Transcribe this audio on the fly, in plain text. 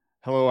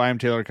Hello, I'm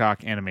Taylor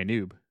Cock, anime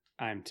noob.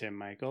 I'm Tim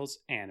Michaels,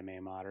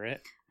 anime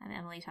moderate. I'm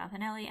Emily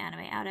Toffanelli,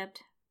 anime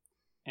adept.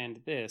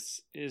 And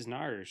this is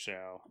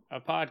NARUSHOW, a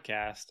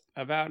podcast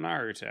about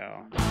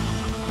Naruto.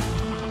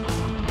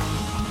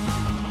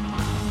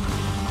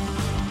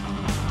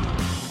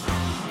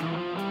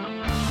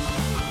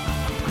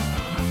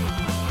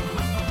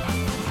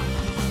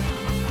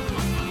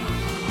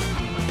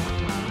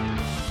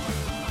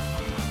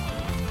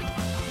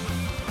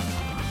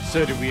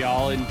 So did we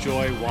all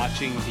enjoy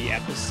watching the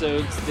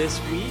episodes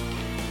this week?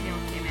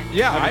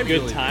 Yeah, Have I a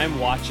good really time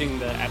watching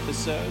the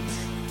episodes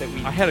that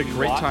we I had a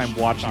great watched time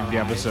watching with the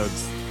our eyes.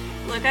 episodes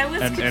Look, I was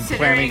and considering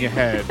planning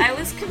ahead. I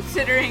was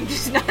considering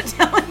just not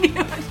telling you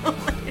until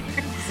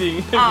later. Seeing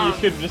if you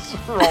could just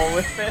roll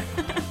with it.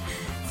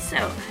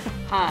 So,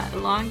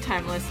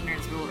 long-time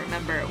listeners will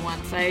remember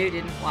once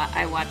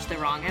I watched the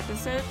wrong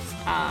episodes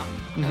of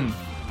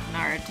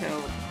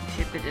Naruto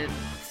Shippuden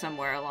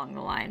somewhere along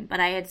the line, but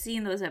I had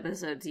seen those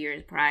episodes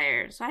years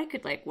prior, so I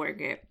could work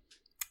it.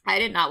 I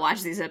did not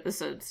watch these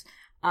episodes,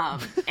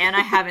 and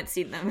I haven't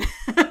seen them,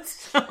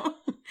 so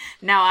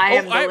now I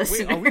am the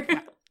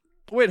listener.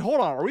 Wait,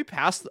 hold on.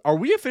 Are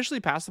we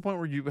officially past the point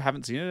where you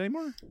haven't seen it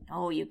anymore?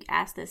 Oh, you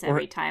ask this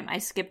every time. I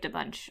skipped a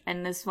bunch,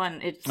 and this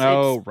one, it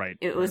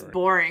was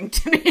boring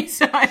to me,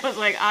 so I was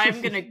like,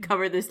 I'm gonna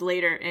cover this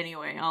later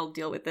anyway. I'll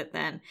deal with it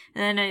then.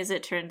 And then, as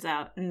it turns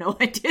out, no,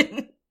 I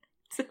didn't.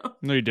 So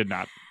No, you did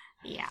not.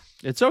 yeah,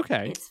 It's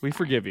okay. it's We fine.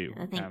 forgive you.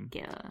 Thank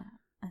you.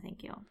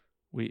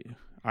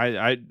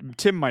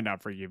 Tim might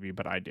not forgive you,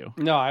 but I do.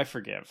 No, I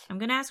forgive. I'm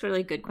gonna ask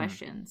really good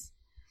questions.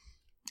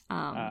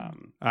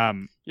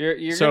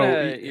 You're So-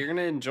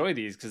 gonna enjoy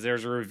these because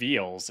there's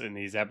reveals in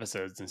these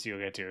episodes, and so you'll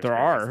get to There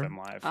experience are. them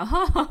live.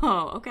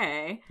 Oh,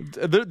 okay.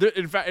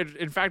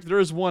 In fact, there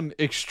is one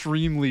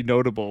extremely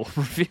notable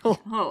reveal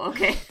Oh,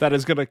 okay. that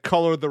is going to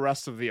color the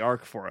rest of the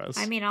arc for us.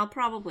 I mean, I'll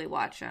probably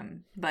watch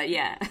them, but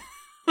yeah,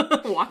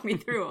 walk me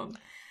through them.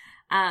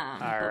 All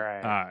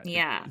right.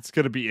 Yeah. It's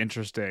going to be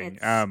interesting.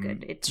 It's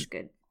good. It's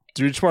good.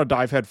 Do you just want to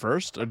dive head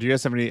first, or do you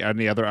guys have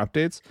any other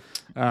updates?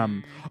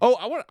 I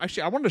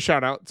wanted to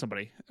shout out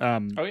somebody.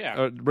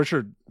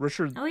 Richard.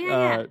 Oh,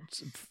 yeah.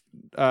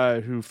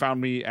 Who found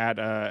me at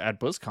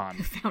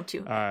BlizzCon? Found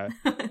you.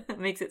 That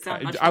makes it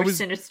sound much I more was-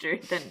 sinister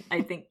than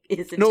I think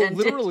is No, intended.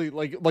 literally,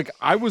 like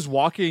I was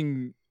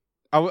walking.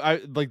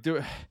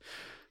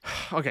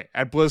 Okay,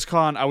 at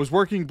BlizzCon, I was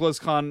working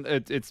BlizzCon.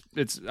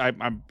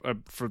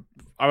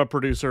 I'm a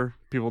producer.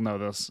 People know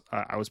this.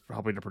 I was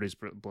helping to produce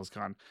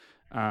BlizzCon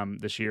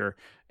this year,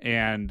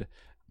 and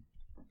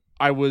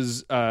I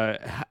was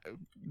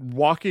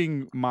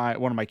walking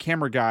one of my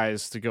camera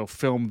guys to go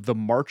film the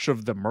March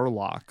of the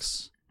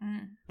Murlocs,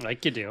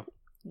 Like you do.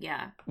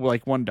 Yeah.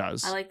 like one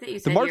does. I like that you The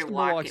said March you're of the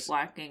Murlocs-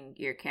 walking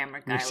your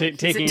camera guy. You're like he's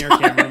taking a your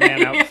dog.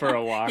 cameraman out for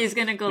a walk. He's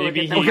gonna go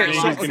Maybe look at the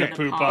he's Murlocs gonna in poop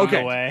the on pond.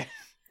 the way.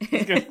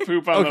 He's gonna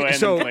poop on the way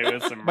so and play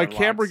with some my Murlocs.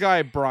 camera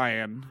guy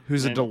Brian,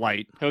 who's a And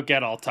deleite. He'll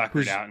get all tuckered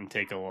Who's- out and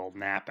take a little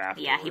nap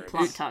afterwards. Yeah, he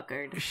plump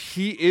tuckered.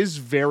 He is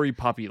very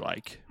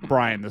puppy-like,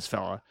 Brian, this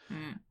fella.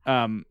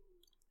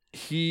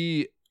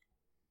 He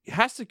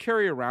has to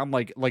carry around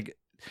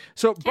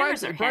so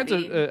Cameras are Brian's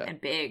heavy and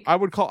big. I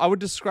would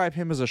describe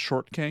him as a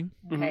short king.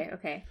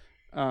 Okay.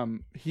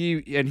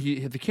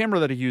 The camera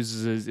that he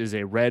uses is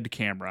a Red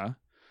camera,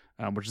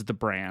 which is the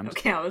brand.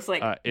 Okay, I was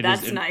like, it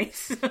that's is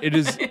nice. It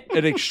is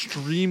an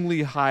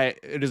extremely high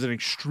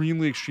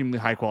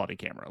quality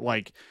camera.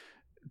 Like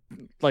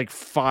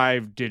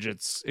 5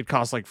 digits. It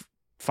costs like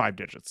 5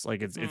 digits.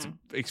 Like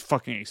it's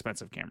fucking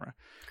expensive camera.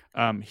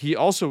 He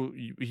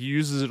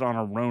uses it on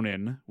a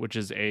Ronin, which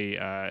is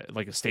a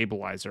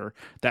stabilizer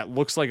that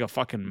looks like a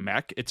fucking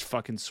mech. It's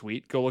fucking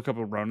sweet. Go look up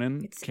a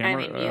Ronin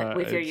camera.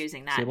 If you're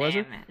using that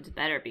stabilizer. name, it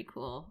better be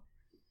cool.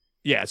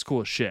 Yeah, it's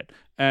cool as shit.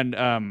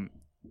 And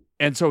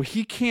so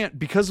he can't,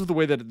 because of the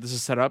way that this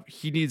is set up,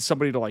 he needs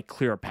somebody to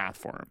clear a path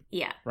for him.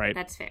 Yeah, right.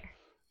 That's fair.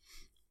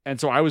 And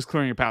so I was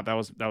clearing a path. That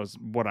was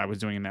what I was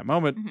doing in that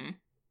moment. Mm-hmm.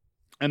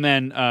 And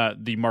then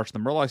the March of the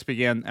Murlocs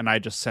began, and I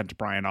just sent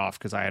Brian off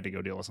because I had to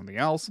go deal with something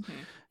else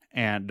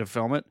and to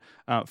film it.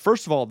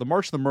 First of all, the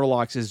March of the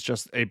Murlocs is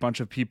just a bunch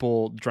of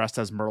people dressed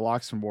as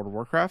Murlocs from World of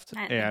Warcraft.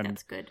 I think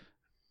that's good.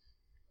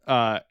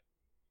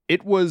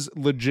 It was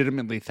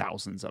legitimately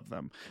thousands of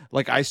them.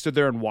 I stood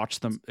there and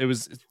watched them. It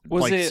was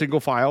it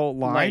single file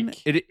line.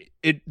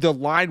 The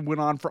line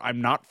went on for, I'm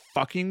not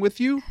fucking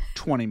with you,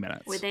 20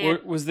 minutes.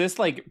 Was this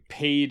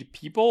paid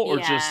people or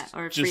just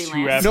freelance?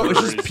 whoever? No, it's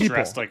just is people.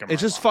 dressed like a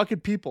It's just Murloc? fucking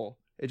people.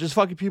 It's just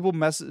fucking people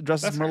dressed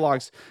as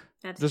Murlocs.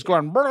 That's Just cute.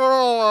 going,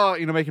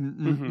 making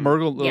little Going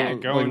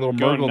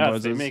Murgle nuts.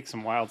 noises. They make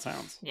some wild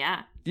sounds.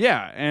 Yeah.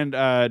 Yeah,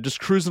 and just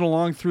cruising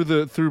along through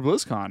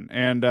BlizzCon,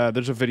 and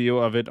there's a video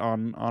of it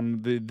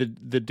on the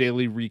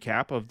daily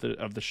recap of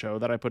the show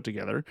that I put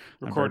together.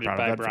 Recorded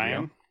by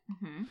Brian.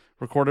 Mm-hmm.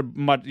 Recorded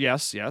by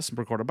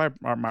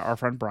our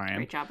friend Brian.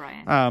 Great job,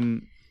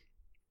 Brian.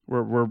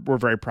 We're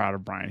very proud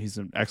of Brian. He's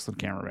an excellent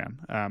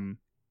cameraman.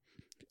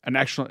 An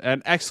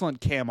excellent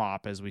cam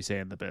op, as we say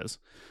in the biz.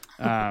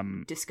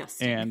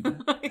 Disgusting.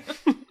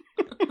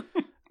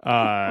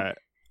 And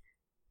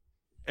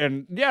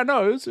and yeah,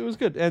 no, it was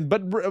good. And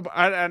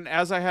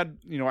as I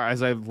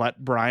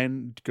let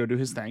Brian go do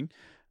his thing,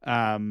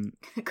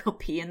 Go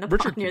pee in the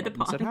Richard pond near came the up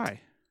and pond. said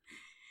hi.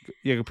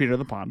 Yeah, go pee near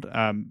the pond.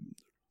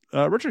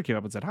 Richard came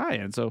up and said hi,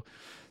 and so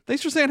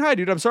thanks for saying hi,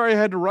 dude. I'm sorry I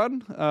had to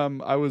run.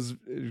 I was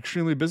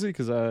extremely busy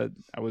because I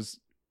was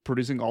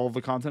producing all of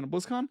the content at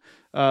BlizzCon.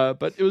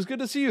 But it was good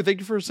to see you. Thank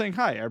you for saying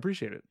hi. I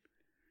appreciate it.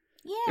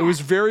 Yeah. It was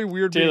very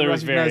weird Taylor being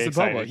was very recognized in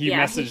excited. public. He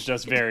messaged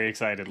us very He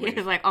excitedly.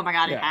 was like, "Oh my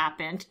god, it Yeah.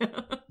 happened."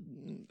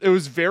 It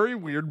was very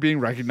weird being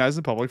recognized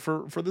in public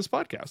for this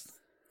podcast.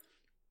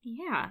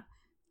 Yeah.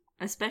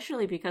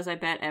 Especially because I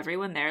bet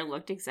everyone there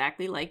looked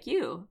exactly like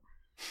you.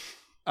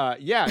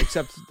 Yeah,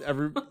 except I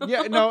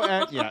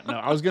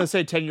was gonna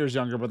say 10 years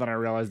younger, but then I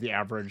realized the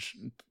average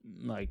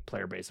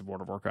player base of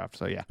World of Warcraft.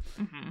 So yeah,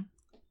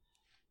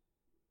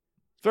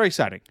 very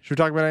exciting. Should we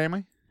talk about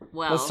anime?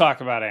 Well, Let's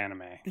talk about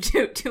anime.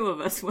 Two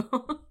of us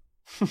will.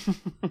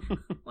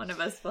 One of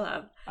us will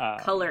have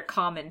color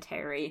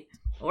commentary,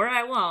 or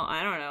I won't.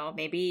 I don't know.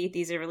 Maybe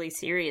these are really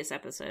serious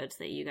episodes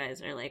that you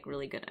guys are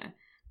really gonna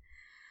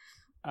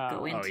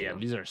go into. Oh yeah,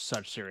 these are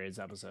such serious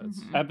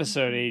episodes.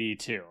 Episode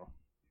 82.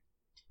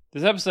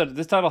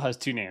 This title has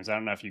two names. I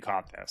don't know if you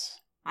caught this.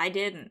 I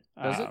didn't.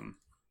 Does it?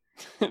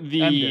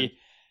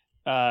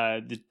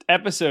 The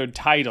episode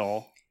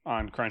title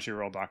on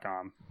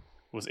Crunchyroll.com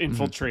was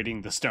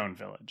Infiltrating the Stone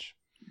Village.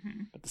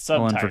 But the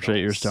subtitle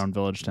infiltrate your stone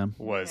village, Tim.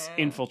 was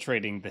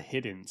Infiltrating the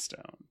Hidden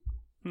Stone.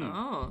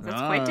 Oh,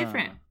 that's quite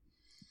different.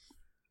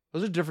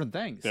 Those are different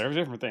things. They're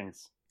different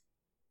things.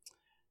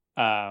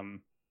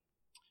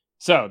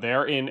 So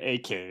they're in a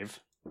cave.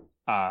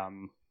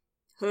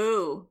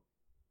 Who?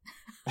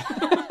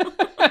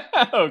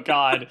 Oh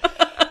God.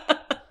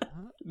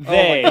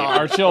 They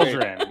are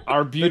children. Wait.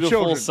 Our beautiful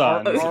children.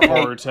 sons, Our-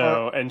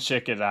 Boruto and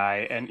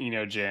Shikadai and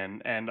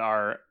Inojin, and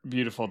our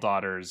beautiful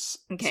daughters,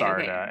 Okay,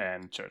 Sarada okay.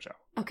 and Chocho.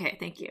 Okay,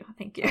 thank you.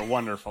 They're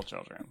wonderful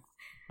children.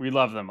 We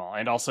love them all.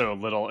 And also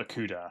little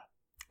Akuda,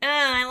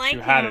 I like who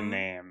had a him.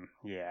 name.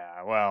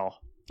 Yeah, well,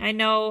 I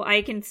know,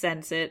 I can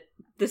sense it.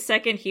 The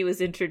second he was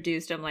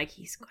introduced, I'm like,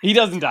 he's going he to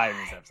doesn't die in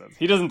these episodes.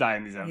 He doesn't die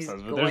in these He's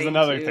episodes, but there's going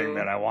another to. thing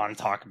that I want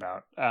to talk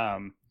about.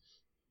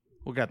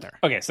 We'll get there.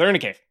 Okay, so they're in a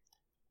cave.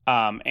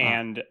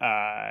 And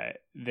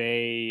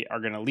they are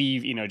going to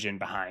leave Inojin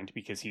behind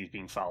because he's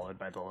being followed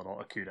by the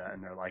little Akuda,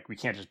 and they're like, we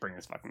can't just bring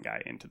this fucking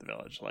guy into the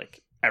village.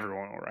 Like,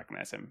 everyone will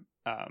recognize him.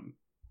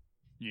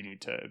 You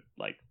need to,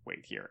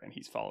 wait here, and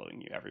he's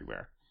following you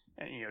everywhere.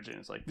 And Inojin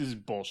is like, this is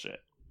bullshit.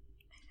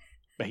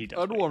 But he does.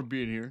 I don't want to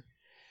be in here.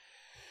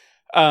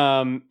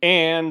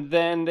 And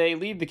then they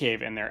leave the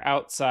cave, and they're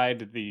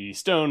outside the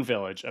stone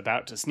village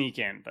about to sneak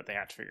in, but they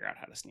have to figure out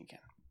how to sneak in.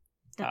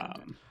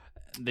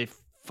 They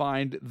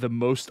find the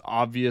most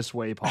obvious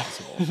way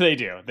possible. They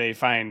do. They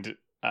find.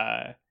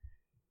 Well,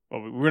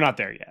 we're not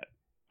there yet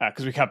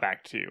because we cut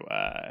back to.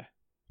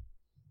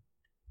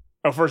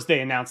 First they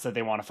announced that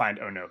they want to find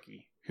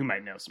Onoki, who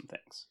might know some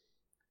things.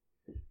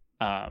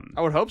 I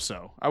would hope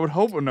so. I would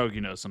hope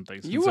Onoki knows some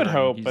things. You would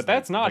hope, he's but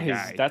that's not his.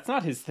 guy. That's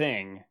not his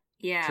thing.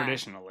 Yeah.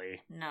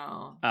 Traditionally.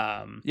 No.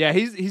 Yeah,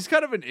 he's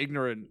kind of an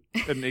ignorant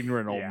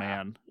old Yeah.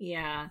 man.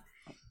 Yeah.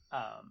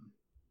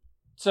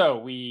 So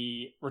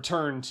we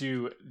return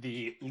to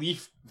the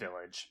Leaf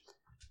Village,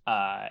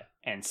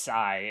 and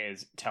Sai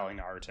is telling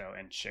Naruto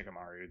and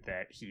Shikamaru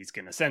that he's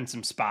going to send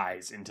some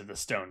spies into the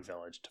Stone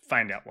Village to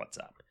find out what's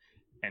up.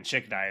 And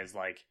Shikadai is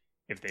like,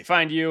 if they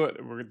find you,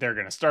 they're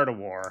going to start a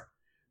war.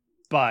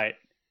 But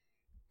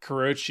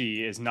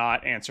Kurochi is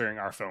not answering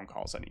our phone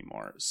calls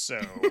anymore,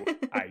 so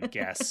I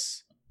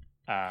guess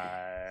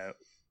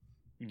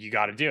you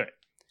got to do it.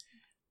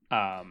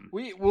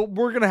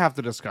 We're gonna have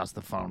to discuss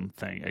the phone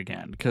thing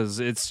again because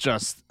it's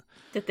just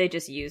That they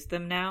just use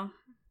them now?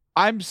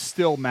 I'm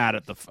still mad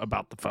at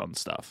about the phone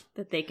stuff.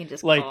 That they can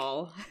just Like-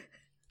 call?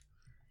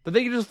 That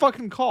they can just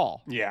fucking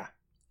call. Yeah,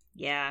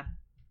 Yeah.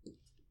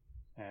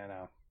 I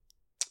know.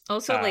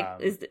 Also,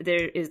 is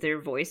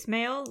there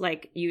voicemail?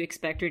 Like, you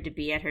expect her to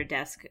be at her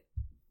desk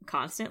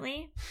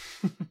constantly?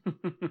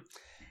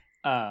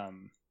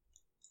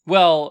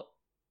 Well,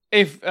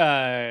 if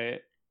Does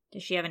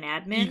she have an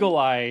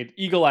admin?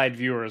 eagle-eyed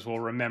viewers will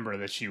remember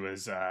that she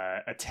was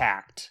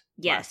attacked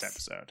Yes. last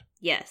episode.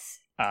 Yes.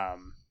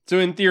 So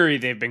in theory,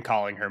 they've been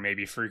calling her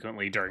maybe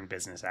frequently during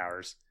business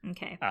hours.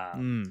 Okay.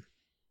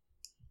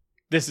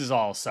 This is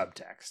all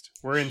subtext.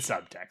 We're in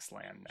subtext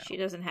land now. She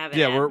doesn't have an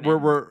Yeah,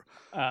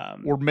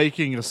 admin. we're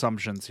making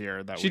assumbtions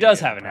here that She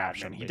does we have an perhaps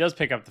admin. shouldn't He be. does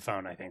pick up the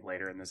phone, I think,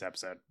 later in this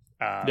episode.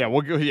 Yeah,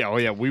 we'll go.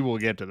 Yeah, we will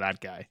get to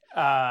that guy.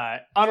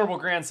 Honorable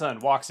grandson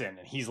walks in,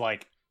 and he's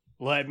like,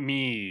 "Let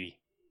me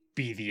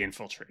be the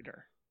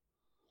infiltrator."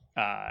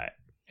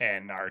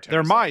 And Naruto.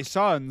 They're my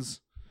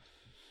sons.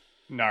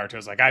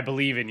 Naruto's like, "I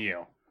believe in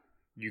you.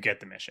 You get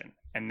the mission."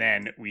 And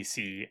then we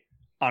see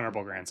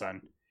honorable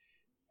grandson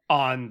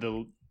on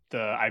the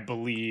I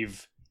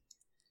believe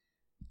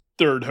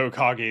third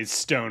Hokage's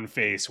stone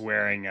face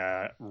wearing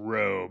a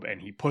robe,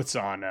 and he puts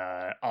on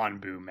a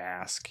Anbu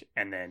mask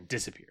and then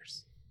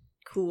disappears.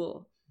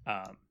 Cool.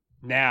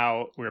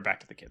 Now we're back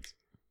to the kids.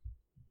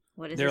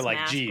 What is they're his like,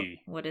 mask?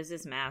 gee. What does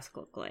his mask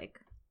look like?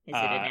 Is it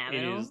an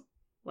aminal?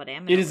 What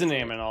aminal? It is an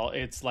it? aminal.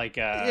 It's like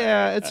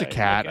a it's a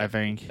cat, like I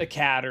think. a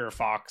cat or a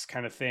fox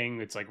kind of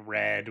thing. It's like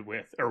red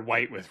with or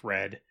white with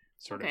red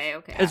sort of.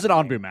 Okay. It's an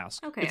Anbu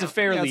mask. Okay. It's a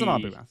fairly it's an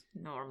Anbu mask.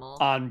 normal.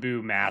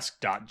 Anbu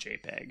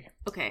mask.jpg.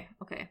 Okay.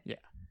 Yeah.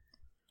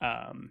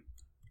 Um,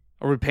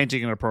 Are we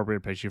painting an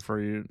appropriate picture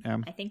for you,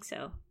 Em? I think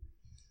so.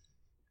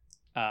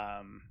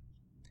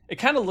 It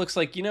kind of looks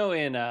like, in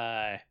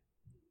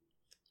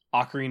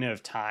Ocarina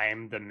of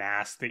Time, the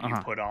mask that you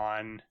put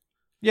on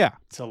Yeah.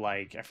 to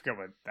like, I forget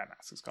what that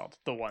mask is called.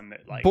 The one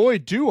that like, Boy,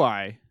 do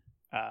I.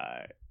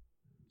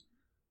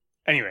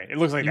 Anyway, it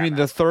looks like You that mean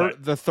mask,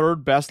 the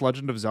third best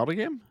Legend of Zelda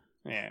game?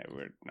 yeah,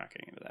 we're not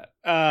getting into that.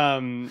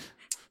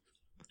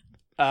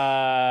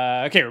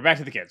 Okay, we're back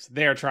to the kids.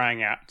 They are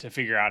trying out to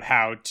figure out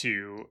how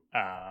to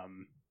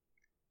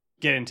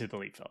get into the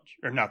Leaf Village,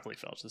 or not the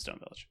Leaf Village, the Stone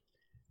Village.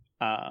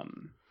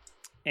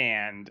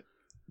 And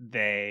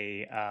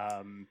they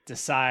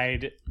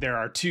decide there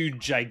are two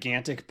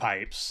gigantic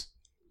pipes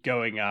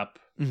going up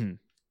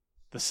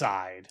the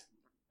side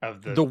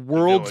of the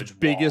world's village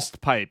biggest wall.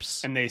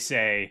 pipes. And they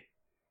say,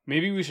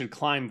 maybe we should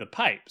climb the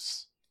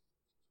pipes.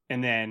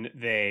 And then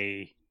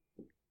they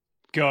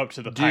go up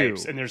to the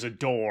pipes, and there's a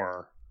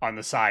door on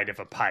the side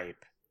of a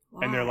pipe.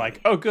 Why? And they're like,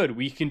 oh, good,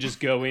 we can just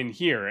go in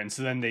here. And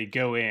so then they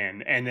go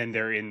in, and then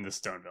they're in the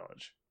Stone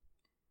Village.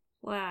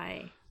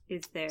 Why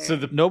is there? So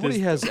Nobody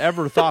has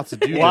ever thought to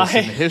do Why? this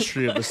in the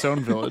history of the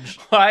Stone Village.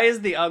 Why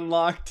is the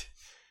unlocked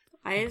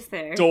Why is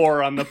there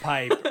door on the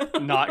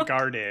pipe not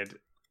guarded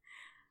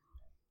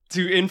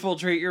to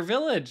infiltrate your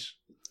village?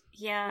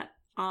 Yeah.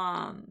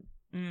 I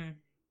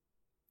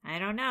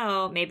don't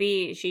know.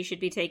 Maybe she should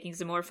be taking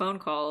some more phone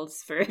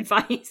calls for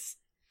advice.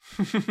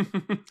 Don't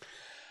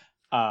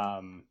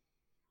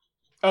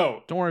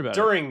worry about it.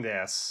 During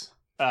this,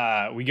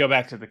 we go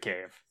back to the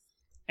cave,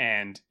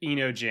 and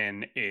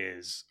Inojin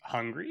is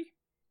hungry,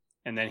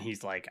 and then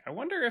he's like, I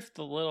wonder if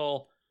the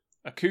little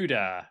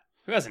Akuda,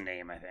 who has a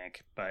name, I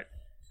think, but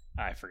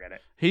I forget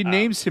it. He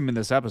names him in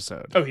this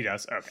episode. Oh, he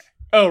does? Okay.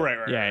 Oh, right.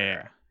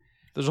 Yeah.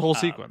 There's a whole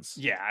sequence.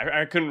 Yeah,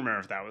 I couldn't remember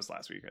if that was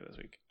last week or this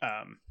week.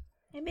 I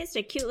missed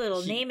a cute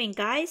little naming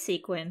guy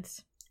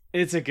sequence.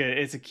 It's a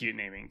cute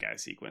naming guy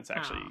sequence,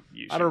 actually.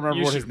 I don't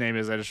remember what his name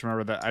is. I just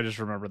remember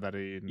that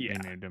he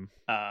named him.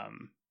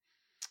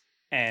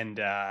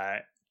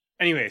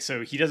 Anyway,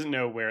 so he doesn't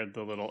know where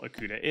the little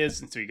Akuda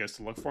is, and so he goes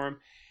to look for him.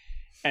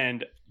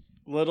 And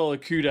little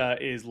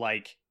Akuda is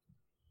like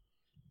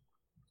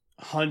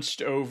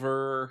hunched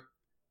over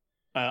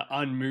an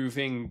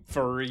unmoving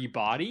furry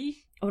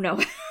body. Oh no.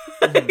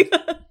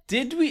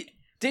 Did he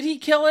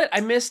kill it?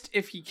 I missed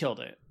if he killed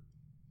it.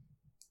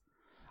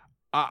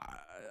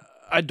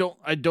 I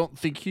don't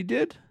think he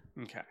did.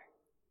 Okay.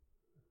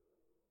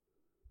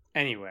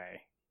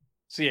 Anyway,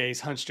 so yeah, he's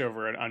hunched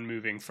over an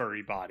unmoving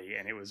furry body,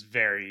 and it was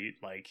very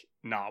like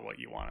not what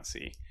you want to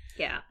see.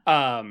 Yeah.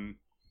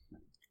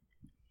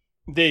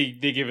 They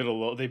give it a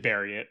little. They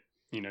bury it.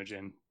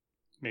 Jin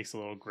makes a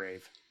little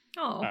grave.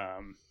 Oh.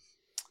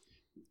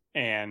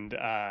 And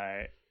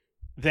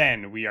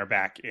then we are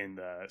back in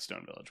the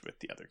Stone Village with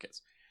the other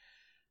kids.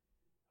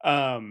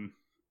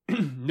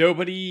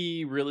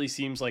 Nobody really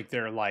seems like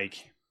they're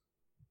like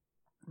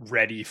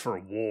ready for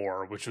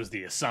war, which was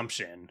the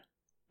assumption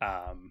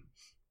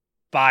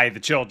by the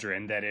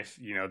children, that if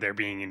they're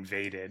being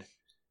invaded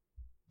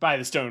by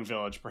the Stone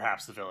Village,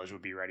 perhaps the village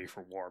would be ready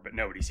for war, but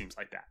nobody seems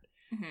like that.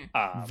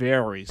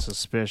 Very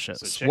suspicious.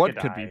 So what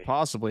could be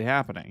possibly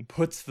happening?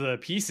 Puts the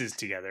pieces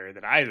together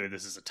that either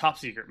this is a top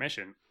secret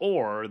mission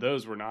or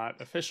those were not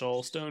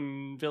official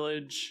Stone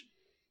Village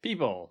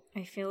people.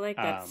 I feel like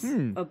that's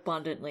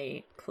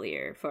abundantly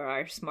clear for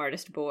our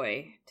smartest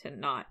boy to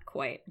not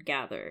quite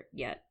gather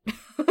yet.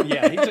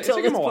 Yeah, it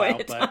took him a while,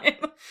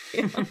 but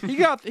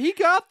yeah. he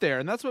got there,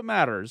 and that's what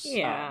matters.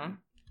 Yeah.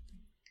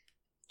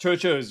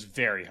 Chocho's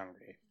very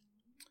hungry.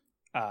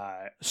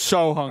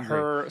 So hungry.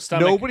 Her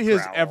stomach Nobody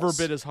has growls. ever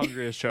been as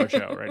hungry as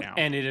Chocho right now.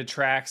 And it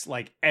attracts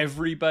like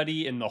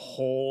everybody in the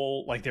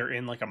whole, like they're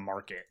in like a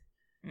market.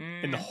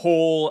 And the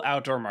whole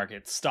outdoor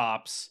market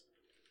stops,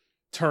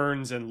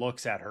 turns and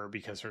looks at her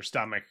because her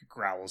stomach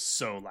growls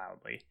so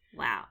loudly.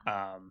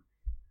 Wow.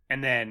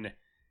 And then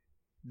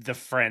the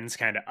friends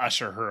kind of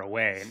usher her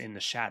away, and in the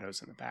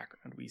shadows in the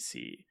background we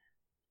see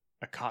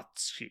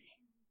Akatsuki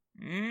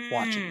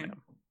watching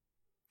them.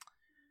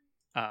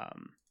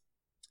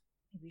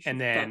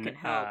 And then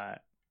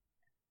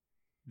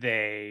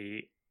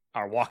they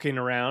are walking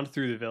around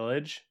through the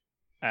village,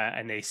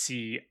 and they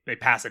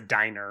pass a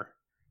diner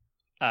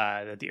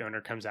that the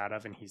owner comes out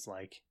of, and he's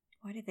like,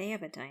 why do they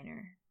have a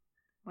diner?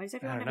 Why does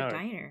everyone have a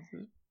diner?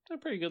 It's a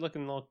pretty good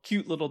looking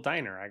cute little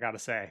diner, I gotta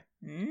say.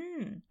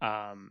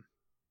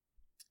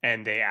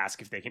 And they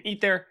ask if they can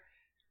eat there.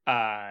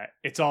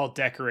 It's all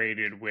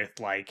decorated with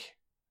like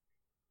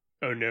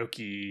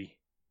Onoki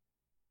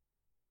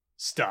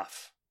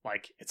stuff.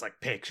 Like it's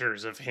like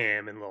pictures of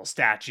him and little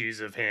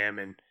statues of him,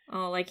 and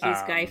like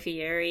he's Guy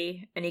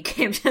Fieri and he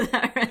came to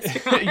that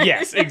restaurant.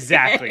 Yes,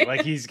 exactly.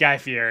 Like he's Guy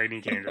Fieri and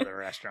he came to the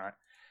restaurant.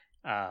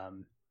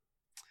 And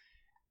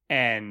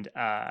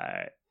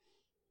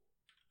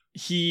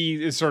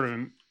he is sort of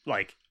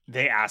like,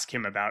 they ask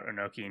him about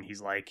Onoki, and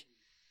he's like,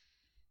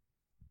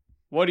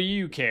 what do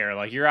you care?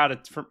 Like, you're out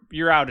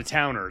of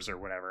towners or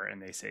whatever.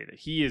 And they say that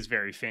he is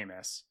very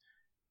famous.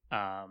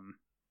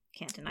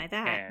 Can't deny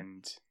that.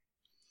 And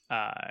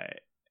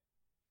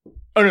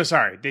oh no,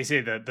 sorry. They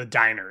say the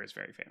diner is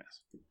very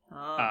famous.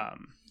 Oh.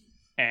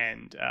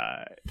 And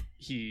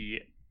he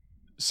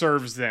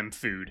serves them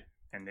food,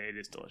 and it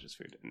is delicious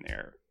food, and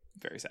they're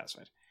very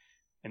satisfied.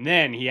 And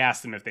then he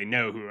asks them if they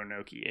know who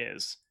Onoki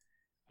is.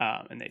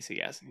 And they say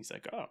yes. And he's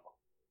like, oh,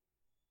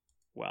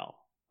 well,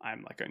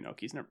 I'm like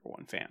Onoki's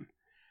 #1 fan.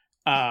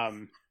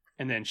 And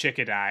then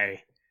Shikadai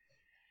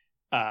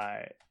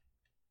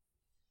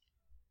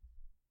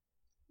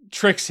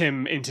tricks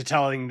him into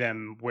telling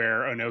them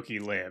where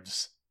Onoki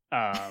lives.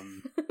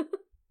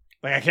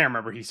 Like, I can't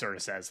remember. He sort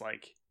of says,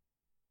 like,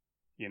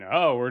 you know,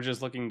 oh, we're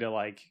just looking to,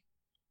 like,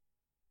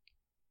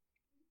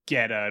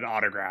 get an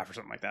autograph or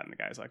something like that. And the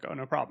guy's like, oh,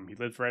 no problem. He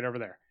lives right over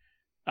there.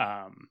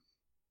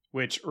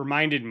 Which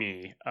reminded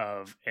me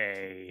of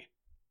a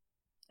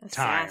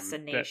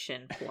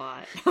assassination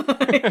plot.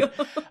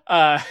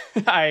 I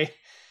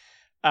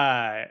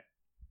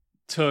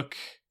took,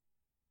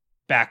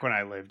 back when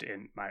I lived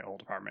in my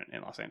old apartment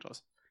in Los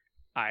Angeles,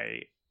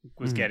 I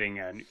was getting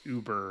an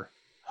Uber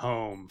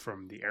home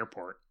from the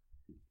airport.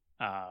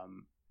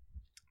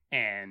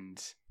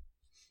 And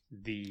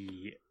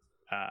the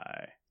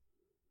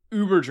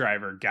Uber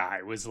driver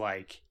guy was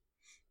like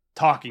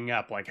talking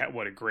up like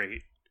what a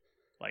great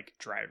like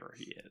driver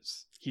he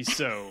is. He's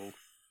so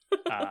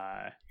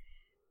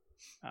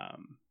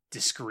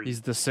discreet.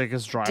 He's the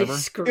sickest driver.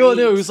 Discreet. Oh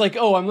no, it was like,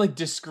 oh, I'm like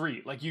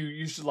discreet. Like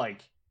you should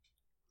like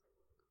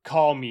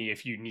call me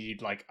if you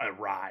need like a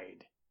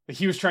ride. Like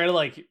he was trying to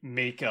like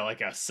make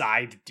a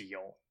side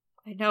deal.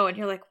 I know, and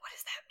you're like, what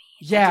does that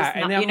mean? Yeah,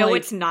 and I'm you know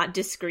like, it's not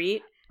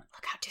discreet.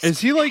 Look how discreet Is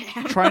he like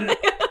I am. trying to?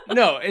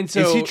 No, and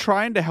so Is he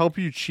trying to help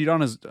you cheat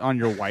on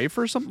your wife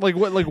or something? Like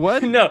what? Like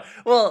what? No.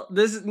 Well,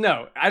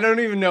 I don't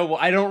even know.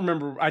 I don't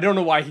remember. I don't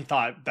know why he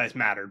thought that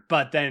mattered.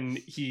 But then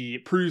he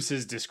proves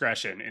his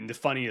discretion in the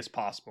funniest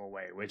possible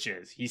way, which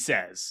is he's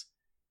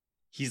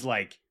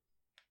like,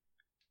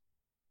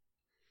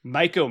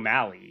 Mike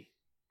O'Malley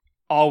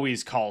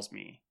always calls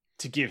me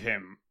to give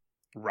him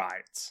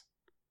rides.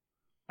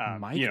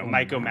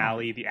 Mike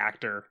O'Malley, the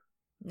actor.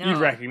 No. You'd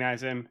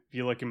recognize him if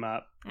you look him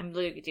up. I'm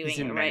doing He's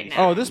it in right many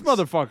now. Oh, this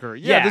motherfucker.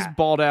 Yeah, this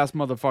bald ass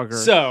motherfucker.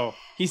 So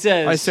he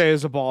says, I say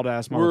is a bald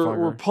ass motherfucker.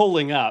 We're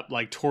pulling up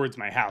like towards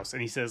my house,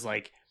 and he says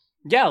like,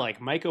 yeah, like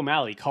Mike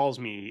O'Malley calls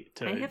me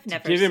to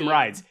give him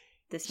rides.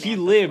 He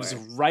lives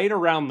right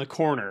around the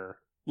corner,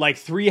 like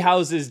 3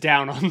 houses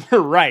down on the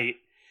right.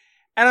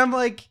 And I'm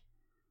like,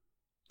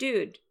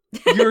 dude,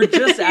 you're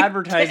just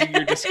advertising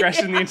your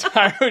discretion the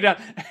entire way down,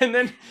 and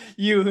then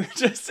you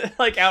just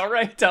like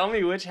outright tell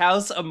me which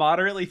house a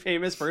moderately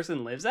famous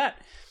person lives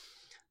at.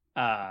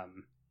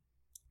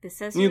 This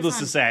says needless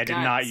to say, I did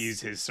Guts. not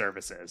use his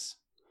services.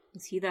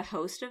 Is he the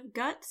host of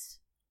Guts?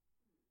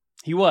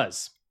 He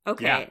was.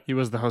 Okay. Yeah. He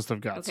was the host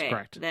of Guts, Okay,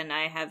 correct. then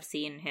I have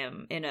seen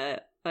him in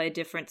a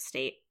different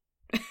state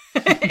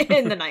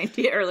in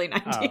the early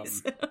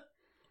 90s.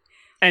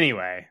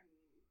 Anyway,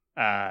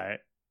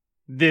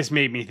 this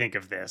made me think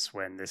of this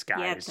when this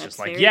guy is just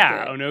like, very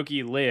yeah, good.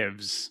 Onoki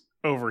lives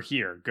over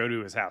here. Go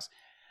to his house.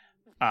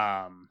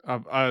 A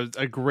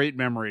great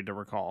memory to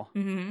recall,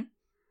 Mm-hmm.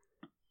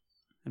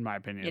 in my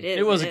opinion. It is.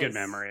 It was it a good is.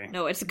 memory.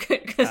 No, it's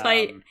good because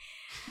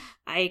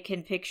I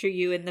can picture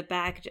you in the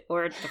back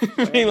or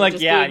being like,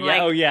 just yeah, being yeah,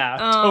 like, oh yeah,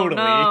 oh, totally.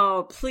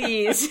 no,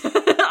 please,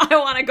 I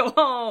want to go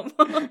home.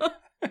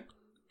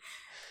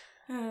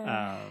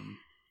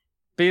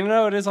 But you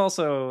know, it is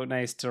also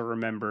nice to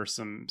remember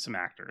some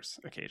actors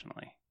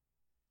occasionally.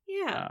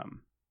 Yeah.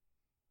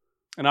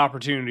 An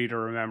opportunity to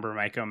remember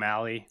Mike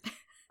O'Malley.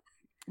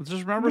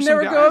 Just remember some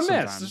Never guys go amiss.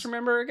 sometimes. Just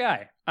remember a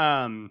guy.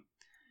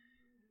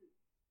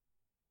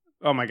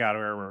 Oh my god,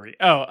 where were we?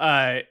 Oh,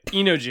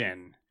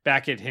 Inojin,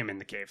 back at him in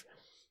the cave.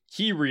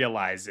 He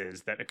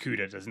realizes that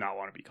Akuda does not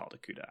want to be called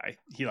Akuda.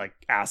 He like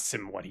asks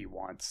him what he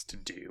wants to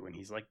do, and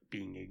he's like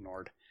being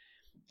ignored.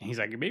 And he's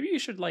like, maybe you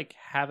should like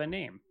have a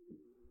name.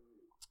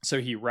 So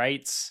he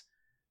writes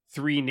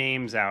 3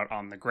 names out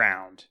on the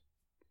ground,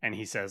 and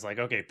he says like,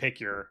 okay, pick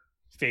your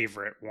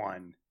favorite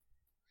one.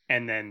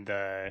 And then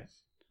the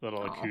little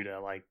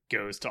Akuda like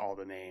goes to all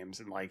the names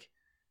and like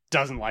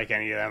doesn't like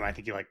any of them. I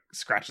think he like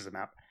scratches them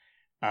out.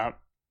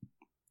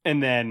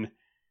 And then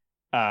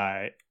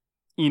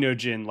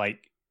Inojin like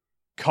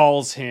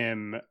calls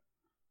him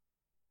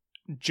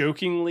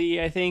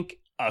jokingly, I think,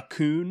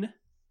 Akun,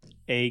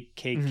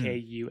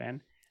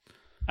 Akkun.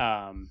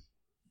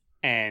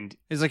 And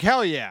he's like,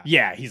 hell yeah.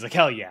 Yeah, he's like,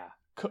 hell yeah.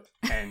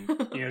 And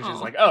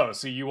Inojin's like, oh,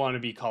 so you want to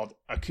be called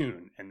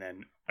Akun. And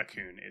then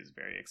Akun is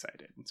very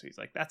excited. And so he's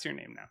like, that's your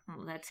name now.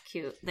 Oh, that's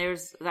cute.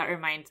 That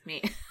reminds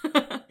me.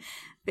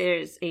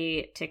 There's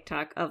a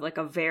TikTok of like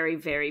a very,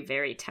 very,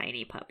 very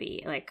tiny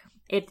puppy. Like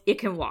it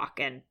can walk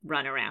and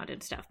run around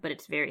and stuff, but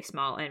it's very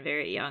small and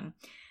very young.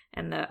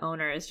 and the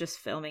owner is just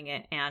filming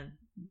it and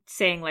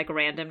saying like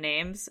random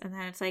names, and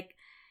then it's like,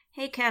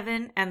 "Hey,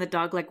 Kevin," and the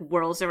dog like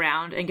whirls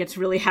around and gets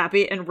really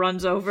happy and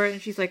runs over,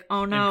 and she's like,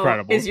 "Oh no,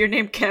 Incredible. is your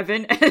name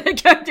Kevin?" And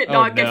the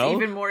dog gets no.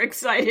 even more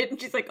excited, and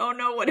she's like, "Oh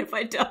no, what have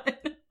I done?"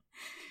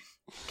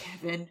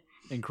 Kevin.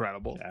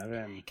 Incredible.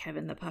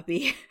 Kevin the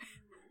puppy.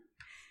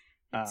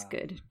 That's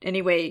good.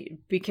 Anyway,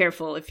 be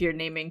careful if you're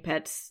naming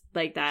pets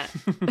like that.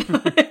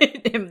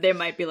 They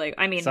might be like,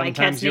 I mean,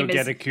 sometimes you'll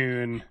get a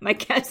coon. My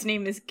cat's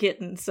name is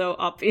Kitten, so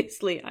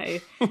obviously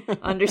I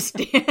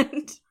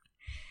understand.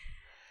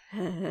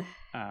 We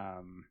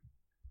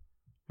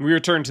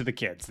return to the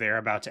kids. They're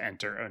about to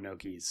enter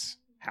Onoki's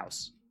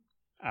house.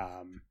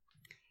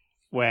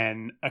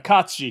 When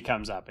Akatsuki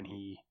comes up and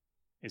he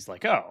is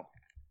like, "Oh,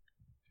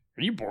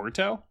 are you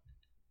Boruto?"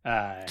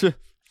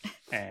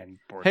 And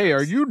Boruto, hey,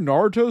 are you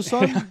Naruto's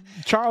son?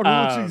 Child who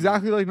looks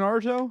exactly like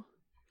Naruto?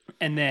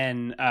 And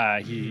then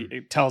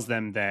he tells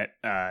them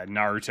that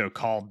Naruto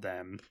called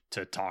them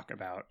to talk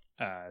about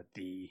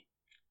the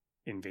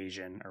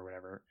invasion or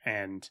whatever.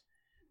 And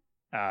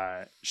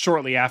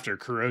shortly after,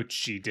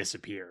 Kuroichi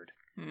disappeared.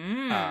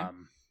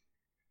 And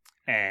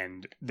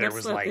there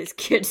was let like his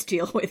kids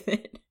deal with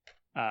it.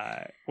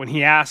 When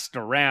he asked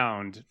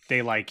around,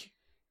 they like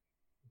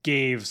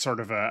gave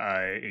sort of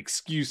a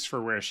excuse for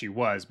where she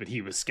was, but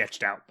he was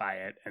sketched out by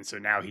it, and so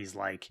now he's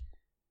like,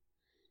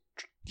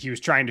 he was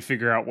trying to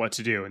figure out what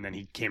to do, and then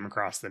he came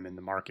across them in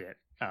the market,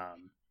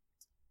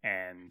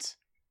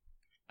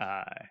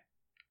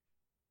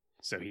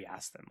 so he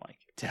asked them like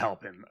to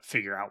help him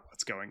figure out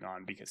what's going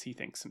on because he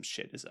thinks some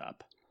shit is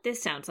up.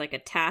 This sounds like a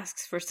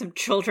task for some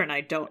children I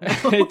don't know.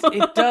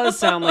 It does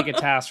sound like a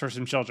task for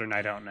some children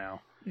I don't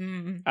know.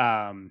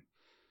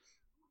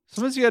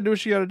 Sometimes you gotta do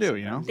what you gotta do,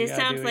 you know? This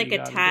sounds like a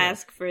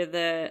task for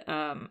the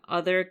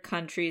other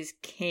country's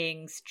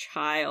king's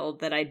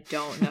child that I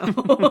don't know.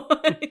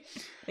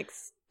 Like,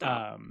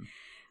 stop.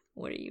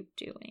 What are you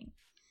doing?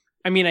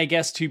 I mean, I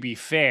guess to be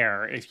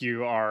fair, if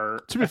you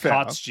are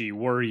Akatsuki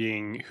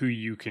worrying who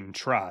you can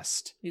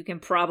trust, you can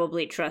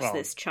probably trust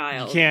this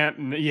child. You can't,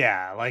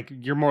 like,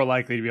 you're more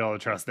likely to be able to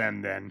trust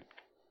them than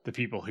the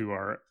people who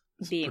are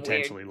being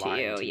potentially weird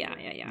lying to you.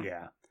 to you.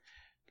 Yeah.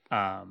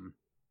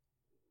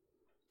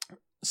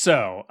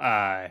 So,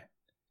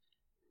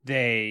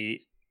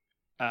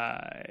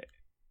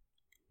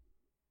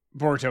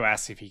 Boruto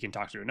asks if he can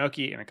talk to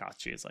Onoki, and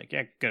Akatsuki is like,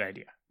 yeah, good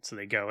idea. So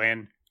they go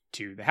in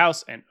to the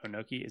house, and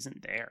Onoki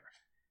isn't there.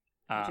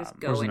 Just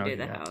go into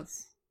the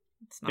house.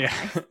 It's not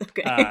nice.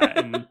 Okay.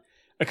 And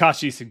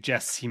Akatsuki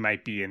suggests he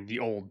might be in the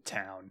old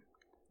town.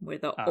 Where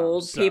the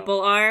old people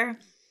are?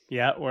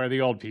 Yeah, where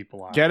the old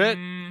people are. Get it?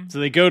 So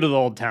they go to the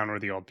old town where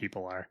the old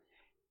people are.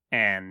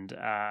 And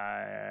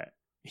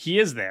he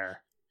is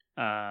there.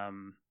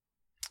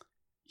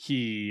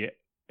 He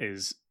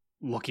is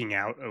looking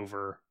out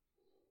over,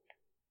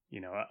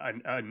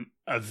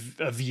 a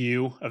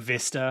view, a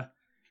vista.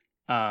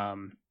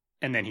 And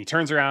then he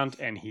turns around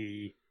and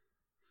he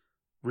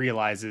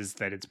realizes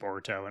that it's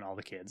Boruto and all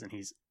the kids, and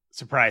he's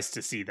surprised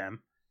to see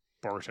them.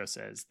 Boruto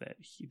says that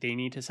they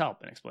need his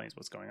help and explains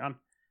what's going on.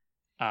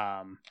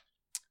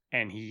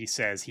 And he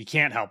says he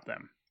can't help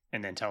them,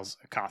 and then tells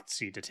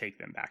Akatsuki to take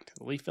them back to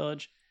the Leaf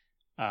Village.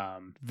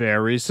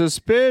 Very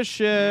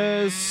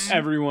suspicious.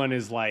 Everyone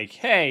is like,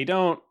 "Hey,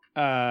 don't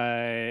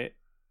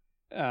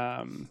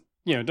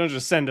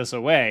just send us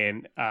away."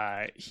 And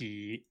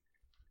he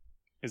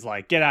is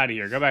like, "Get out of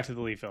here! Go back to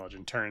the Leaf Village,"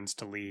 and turns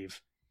to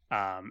leave.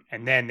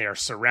 And then they're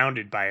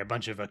surrounded by a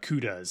bunch of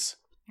Akudas.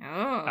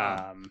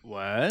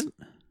 What?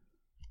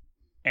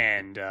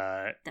 And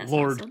That's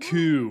Lord also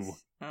Ku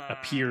nice.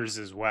 appears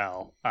as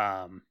well.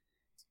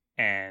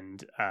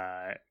 And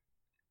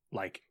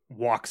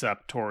walks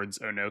up towards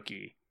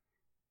Onoki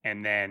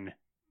and then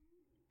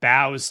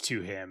bows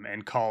to him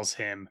and calls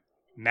him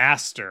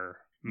Master,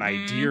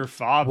 my dear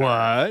father.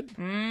 What?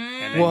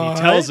 And then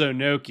he tells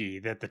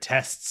Onoki that the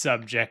test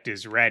subject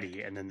is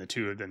ready, and then the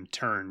two of them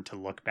turn to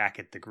look back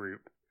at the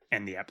group,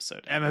 and the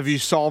episode ends. Have you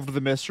solved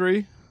the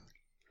mystery?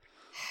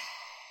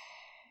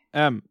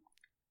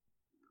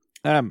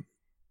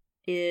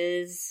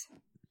 Is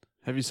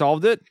have you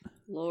solved it?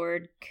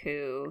 Lord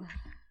Ku.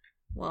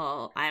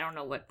 Well, I don't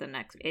know what the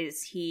next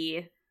is.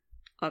 He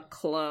a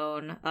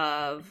clone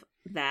of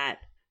that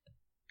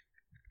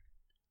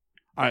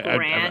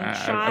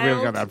grandchild? We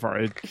haven't got that far.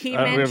 He we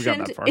haven't mentioned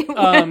got that far.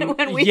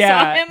 when we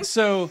saw him.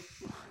 So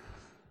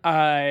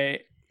I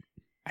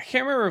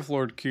can't remember if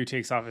Lord Ku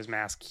takes off his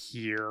mask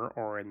here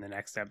or in the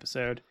next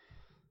episode.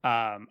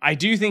 I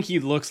do think he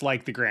looks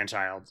like the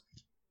grandchild.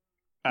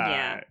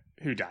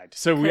 Who died.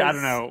 So I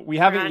don't know. We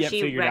haven't yet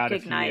figured out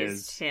if he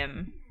is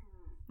him.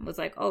 Was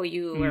like, oh,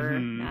 you were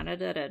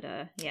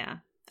da-da-da-da-da. Yeah.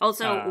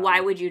 Also, why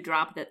would you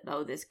drop that?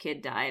 Oh, this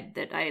kid died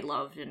that I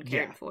loved and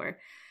cared for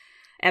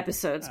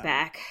episodes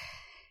back.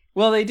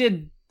 Well, they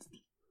did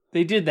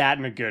that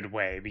in a good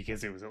way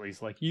because it was at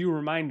least like, you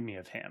remind me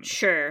of him.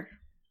 Sure.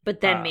 But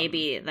then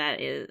maybe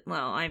that is,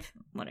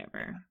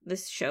 whatever.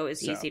 This show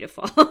is easy to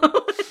follow.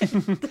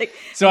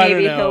 So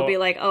maybe I don't know. He'll be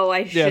like, oh,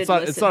 I should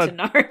listen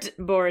to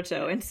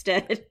Boruto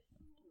instead.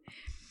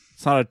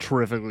 It's not a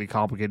terrifically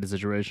complicated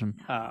situation.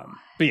 But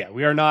yeah,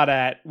 we are not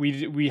at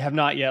we have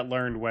not yet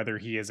learned whether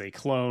he is a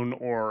clone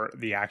or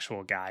the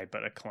actual guy,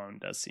 but a clone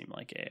does seem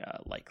like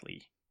a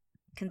likely.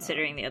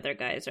 Considering the other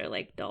guys are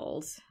like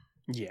dolls.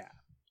 Yeah.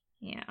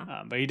 Yeah.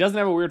 But he doesn't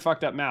have a weird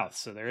fucked up mouth,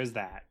 so there is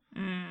that.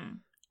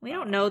 We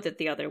don't know that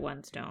the other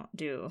ones don't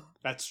do.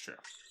 That's true.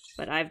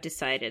 But I've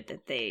decided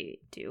that they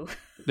do.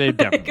 They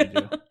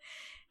definitely do.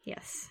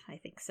 Yes, I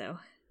think so.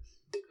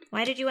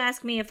 Why did you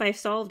ask me if I've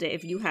solved it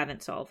if you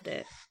haven't solved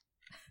it?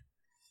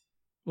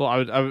 Well,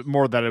 I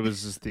more that it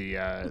was just the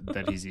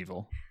that he's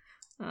evil.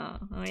 Oh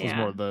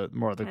yeah. Was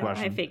more of the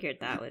question. I figured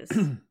that was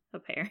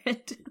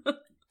apparent.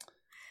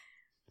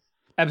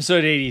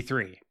 Episode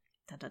 83.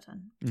 Dun, dun,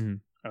 dun.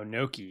 Mm-hmm.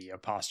 Onoki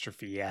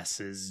apostrophe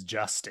S's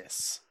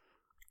justice.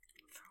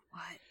 For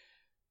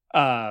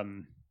what?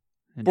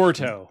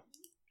 Boruto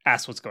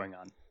asks what's going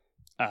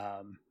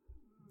on.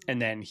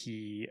 And then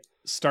he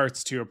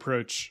starts to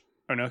approach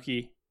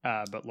Onoki,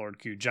 but Lord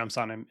Ku jumps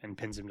on him and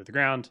pins him to the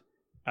ground.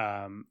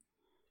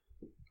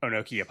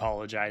 Onoki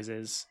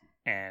apologizes,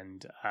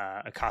 and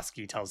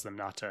Akatsuki tells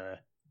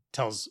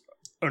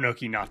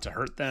Onoki not to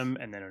hurt them,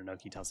 and then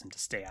Onoki tells him to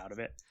stay out of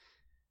it,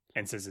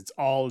 and says it's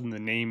all in the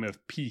name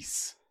of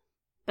peace.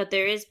 But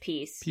there is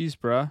peace. Peace,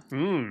 bruh.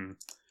 Indeed.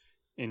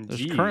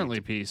 There's currently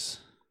peace.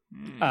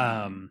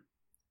 But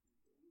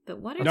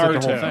what if Naruto.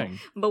 Like the whole thing.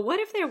 But what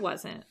if there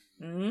wasn't?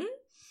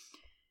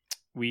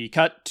 We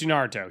cut to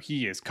Naruto.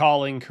 He is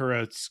calling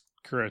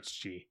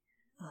Kurotsuchi.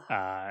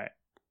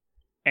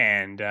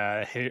 And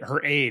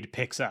her aide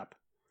picks up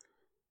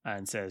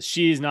and says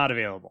she's not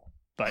available,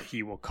 but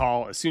he will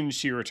call as soon as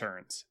she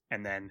returns,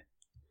 and then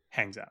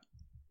hangs up.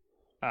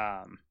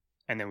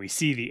 And then we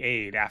see the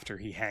aide after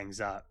he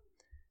hangs up.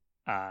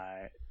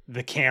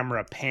 The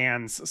camera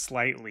pans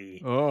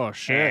slightly. Oh,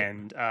 shit.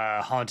 And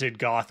Haunted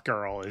Goth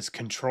Girl is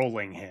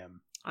controlling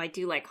him. I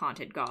do like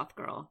Haunted Goth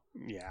Girl.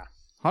 Yeah.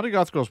 Haunted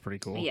Goth Girl's pretty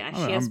cool. Yeah,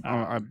 she has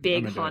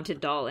big I'm haunted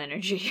doll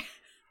energy.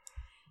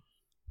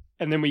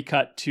 And then we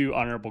cut to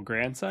Honorable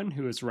Grandson,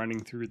 who is running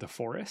through the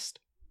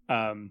forest,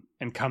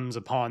 and comes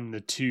upon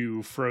the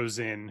two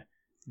frozen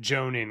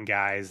Jonin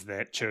guys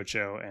that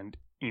Chocho and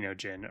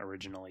Inojin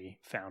originally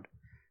found.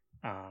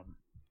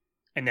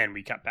 And then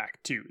we cut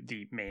back to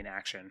the main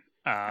action.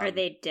 Are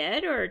they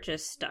dead or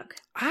just stuck?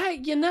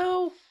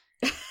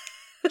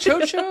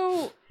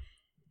 Chocho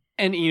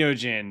and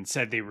Inojin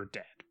said they were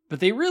dead,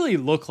 but they really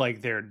look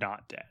like they're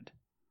not dead.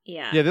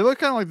 Yeah. Yeah, they look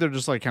kind of like they're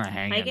just like kind of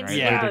hanging. I can right?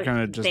 see Like, how they're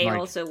kind of just they like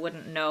also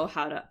wouldn't know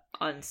how to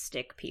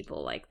unstick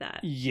people like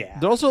that. Yeah.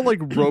 they're also like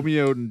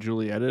Romeo and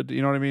Juliet.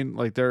 You know what I mean?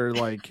 Like they're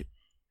like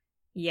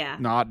Yeah.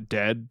 not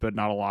dead but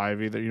not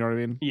alive either. You know what I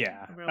mean?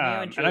 Yeah.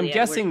 Romeo and and I'm Juliet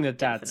guessing were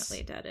that's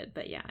definitely deaded,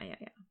 but yeah.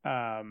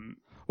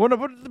 Well, no,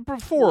 but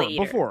before,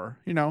 Later.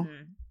 you know.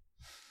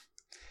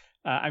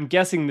 I'm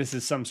guessing this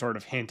is some sort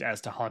of hint as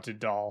to Haunted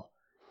Doll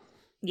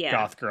Yeah.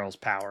 Goth Girl's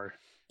power.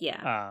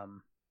 Yeah.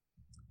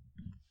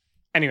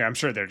 Anyway, I'm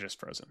sure they're just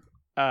frozen.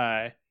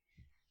 Back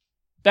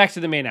to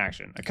the main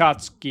action.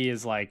 Akatsuki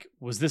is like,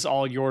 was this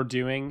all you're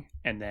doing?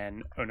 And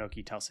then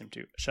Onoki tells him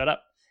to shut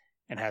up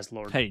and has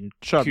Lord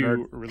Shut up, Ku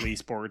nerd.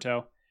 release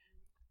Boruto.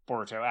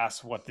 Boruto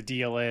asks what the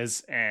deal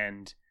is,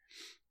 and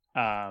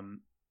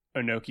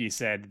Onoki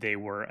said they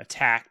were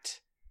attacked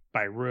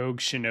by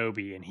rogue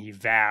shinobi, and he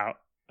vowed,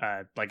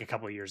 like a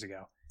couple of years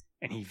ago,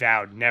 and he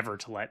vowed never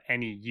to let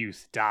any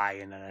youth die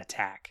in an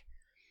attack.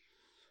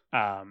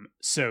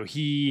 So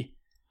he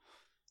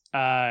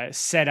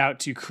set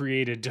out to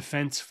create a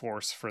defense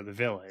force for the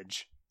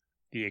village,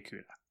 the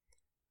Akuta.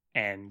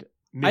 And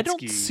Mitsuki, I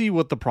don't see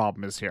what the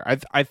problem is here.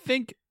 I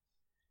think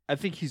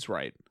he's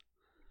right.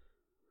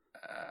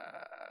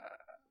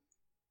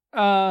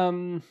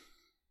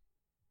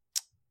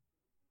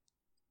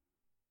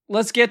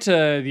 Let's get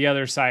to the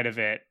other side of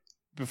it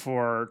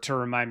to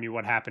remind me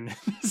what happened in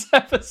this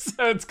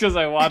episode, because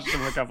I watched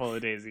them a couple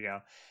of days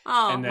ago.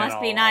 Oh, and then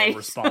must be I'll nice.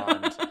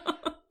 respond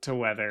to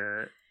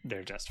whether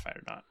they're justified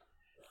or not.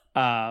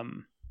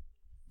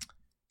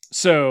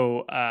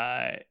 So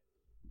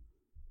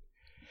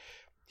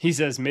he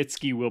says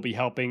Mitsuki will be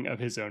helping of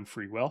his own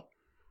free will.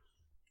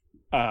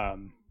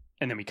 And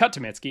then we cut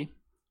to Mitsuki.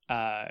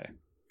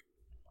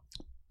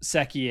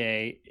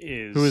 Sekie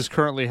Who is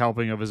currently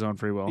helping of his own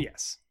free will.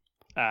 Yes.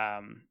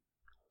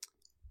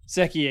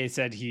 Sekie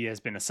said he has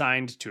been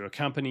assigned to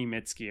accompany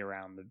Mitsuki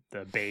around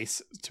the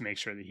base to make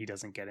sure that he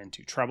doesn't get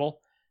into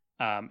trouble.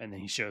 And then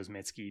he shows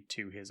Mitsuki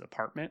to his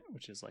apartment,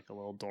 which is like a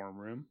little dorm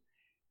room.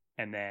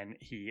 And then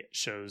he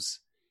shows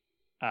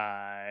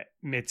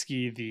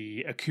Mitsuki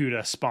the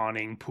Akuta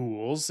spawning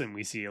pools, and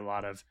we see a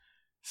lot of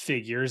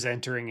figures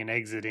entering and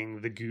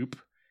exiting the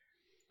goop.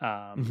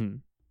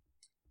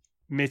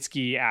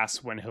 Mitsuki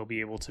asks when he'll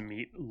be able to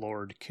meet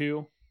Lord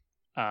Ku.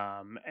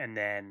 And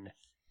then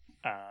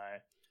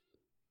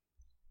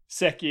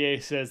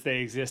Sekie says they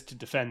exist to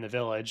defend the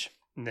village,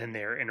 and then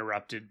they're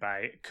interrupted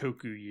by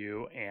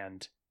Kokuyu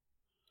and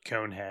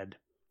Conehead.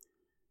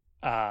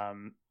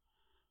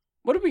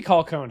 What did we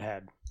call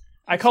Conehead?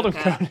 I called him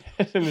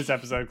Conehead in this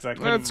episode because I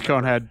couldn't. That's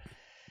Conehead.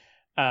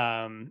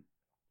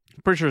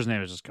 Pretty sure his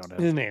name is just Conehead.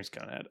 His name's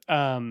Conehead.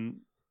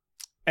 And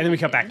then we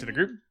cut back to the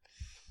group.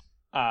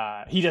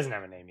 He doesn't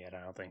have a name yet,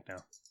 I don't think, no.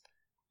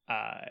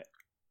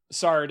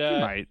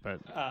 Sarada Right,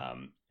 but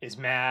is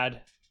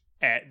mad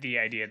at the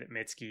idea that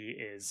Mitsuki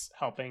is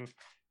helping.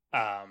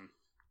 And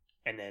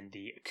then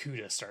the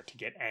Akuda start to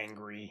get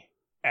angry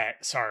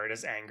at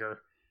Sarada's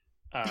anger.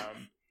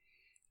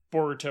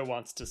 Boruto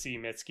wants to see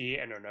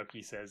Mitsuki, and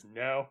Onoki says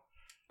no.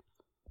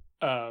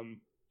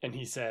 And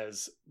he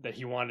says that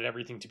he wanted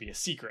everything to be a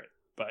secret,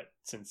 but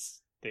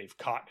since they've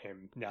caught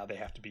him, now they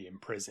have to be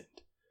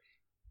imprisoned.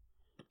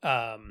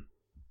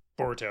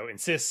 Boruto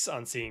insists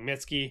on seeing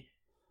Mitsuki,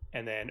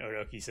 and then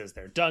Onoki says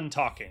they're done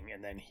talking,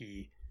 and then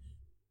he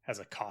has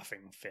a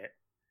coughing fit.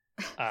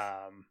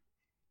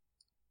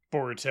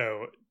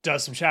 Boruto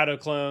does some shadow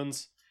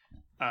clones.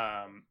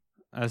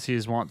 as he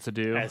is wont to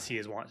do.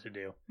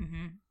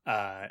 Mm-hmm.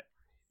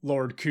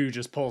 Lord Ku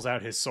just pulls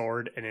out his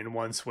sword and in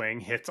one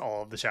swing hits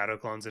all of the shadow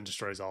clones and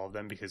destroys all of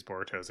them because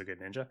Boruto's a good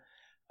ninja.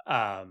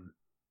 Onoki,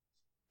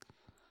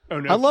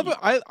 I love it.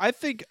 I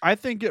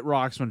think it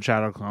rocks when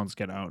shadow clones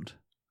get owned.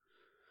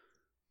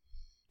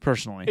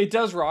 Personally, it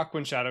does rock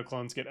when shadow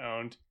clones get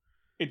owned.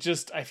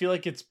 I feel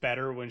like it's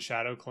better when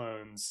shadow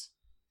clones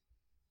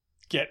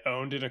get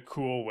owned in a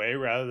cool way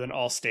rather than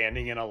all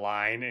standing in a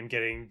line and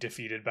getting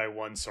defeated by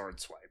one sword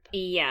swipe.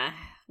 Yeah.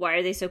 Why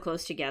are they so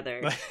close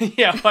together?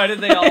 Yeah, why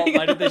did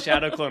they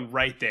shadow clone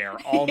right there,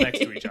 all next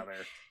to each other,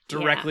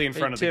 directly in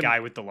front of the guy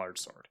with the large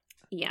sword?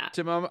 Yeah.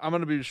 Tim, I'm going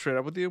to be straight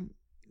up with you.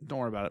 Don't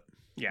worry about it.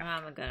 Yeah.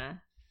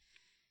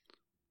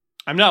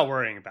 I'm not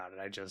worrying about it.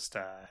 I just,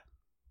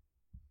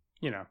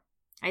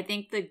 I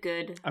think the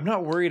good... I'm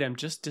not worried. I'm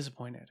just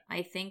disappointed.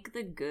 I think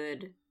the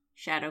good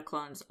shadow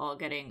clones all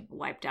getting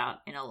wiped out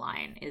in a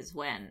line is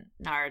when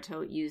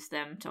Naruto used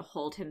them to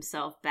hold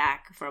himself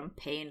back from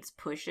Pain's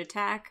push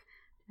attack.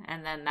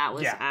 And then that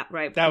was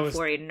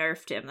before he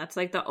nerfed him. That's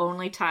like the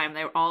only time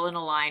they're all in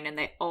a line and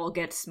they all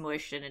get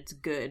smushed and it's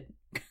good.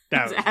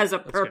 It has a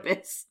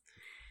purpose.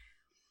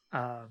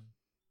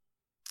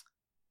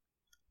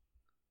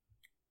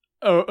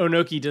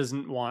 Onoki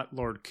doesn't want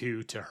Lord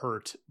Ku to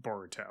hurt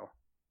Boruto.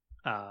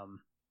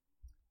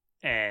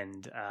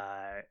 And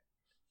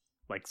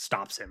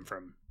stops him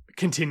from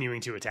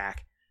continuing to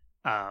attack.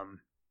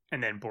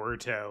 And then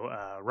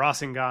Boruto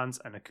Rasengans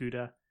an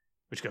Akuda,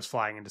 which goes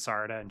flying into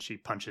Sarada, and she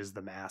punches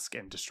the mask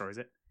and destroys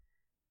it.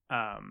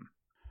 And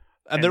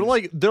they're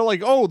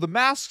like, oh, the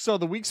masks are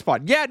the weak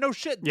spot. Yeah, no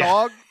shit,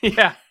 dog.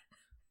 Yeah.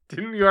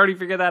 Didn't you already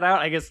figure that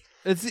out? I guess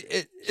it's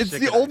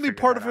the only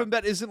part of him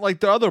that isn't like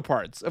the other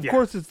parts. Of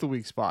course, it's the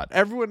weak spot.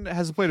 Everyone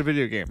has played a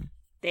video game.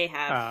 They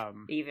have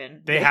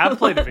They have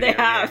played a video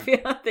game.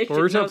 Yeah,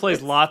 Boruto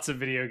plays lots of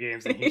video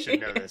games, and he should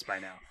know this by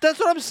now. That's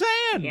what I'm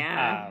saying.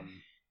 Yeah.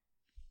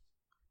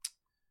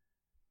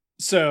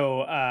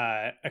 So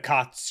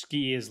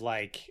Akatsuki is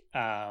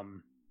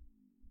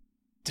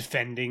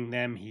defending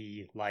them.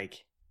 He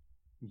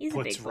He's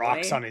puts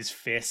rocks on his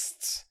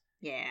fists.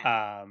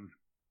 Yeah.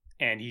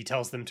 And he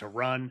tells them to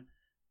run.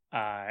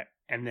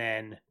 And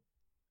then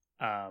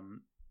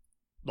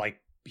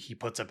he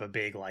puts up a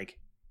big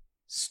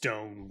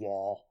stone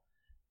wall,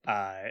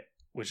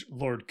 which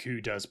Lord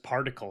Ku does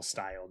particle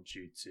style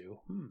jutsu.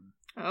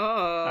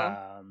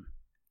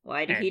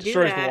 Why did he do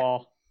destroys that? the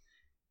wall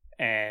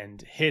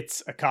and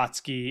hits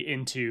Akatsuki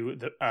into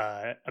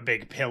a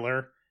big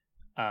pillar,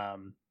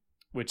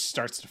 which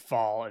starts to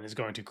fall and is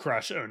going to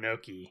crush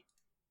Onoki.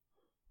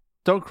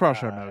 Don't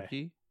crush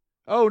Onoki.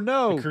 Oh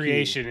no! The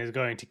creation is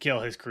going to kill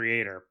his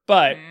creator,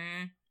 but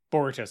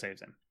Boruto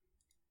saves him.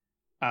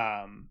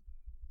 And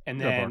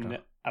then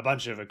a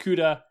bunch of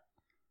Akuda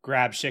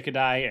grab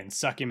Shikadai and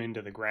suck him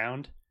into the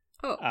ground.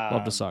 Oh,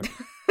 love to suck.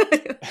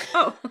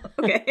 Oh,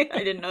 okay.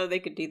 I didn't know they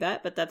could do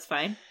that, but that's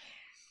fine.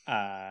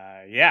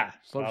 Yeah.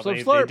 Slurp,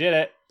 They did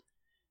it.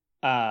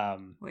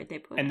 Where'd they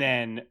put And it?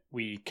 then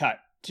we cut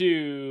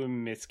to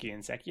Mitsuki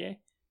and Sekie,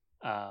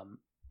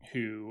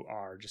 who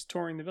are just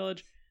touring the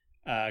village.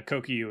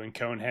 Kokyu and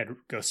Conehead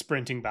go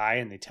sprinting by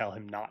and they tell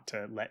him not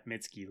to let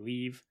Mitsuki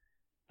leave.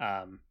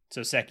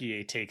 So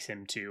Sekie takes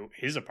him to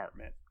his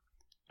apartment,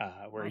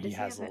 where he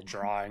has little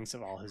drawings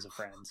of all his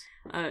friends.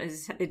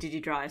 Did you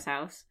draw his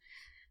house?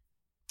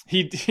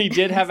 He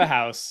did have a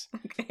house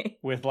Okay.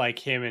 with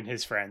him and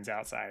his friends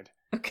outside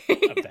Okay.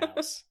 of the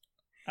house.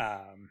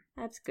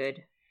 That's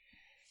good.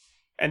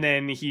 And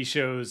then he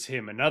shows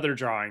him another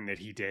drawing that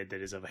he did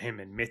that is of him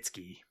and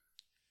Mitsuki.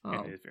 Oh.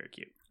 And it is very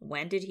cute.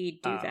 When did he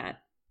do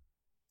that?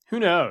 Who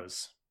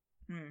knows?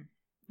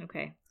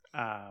 Okay.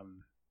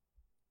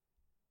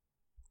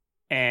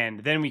 And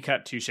then we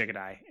cut to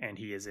Shikadai, and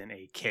he is in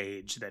a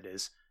cage that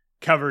is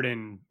covered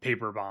in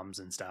paper bombs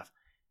and stuff.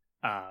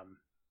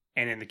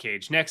 And in the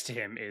cage next to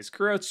him is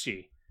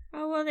Kurotsuchi.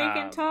 Oh, well, they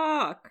can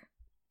talk.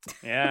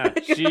 Yeah,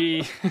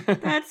 she...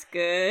 That's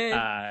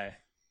good.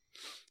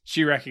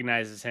 She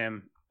recognizes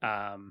him.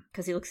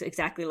 Because he looks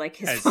exactly like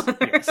his father.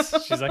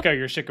 Yes. She's like, oh,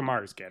 you're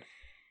Shikamaru's kid.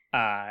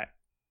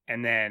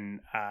 And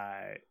then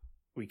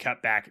we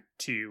cut back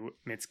to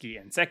Mitsuki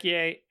and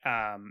Sekie,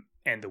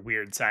 and the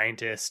weird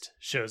scientist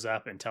shows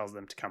up and tells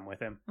them to come with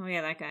him. Oh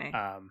yeah, that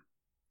guy.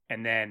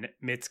 And then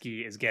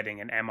Mitsuki is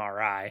getting an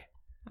MRI.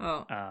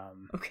 Oh.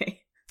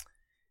 Okay.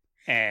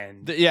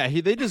 And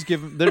they just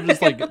give him. They're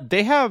just like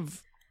they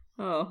have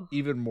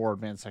even more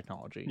advanced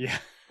technology. Yeah.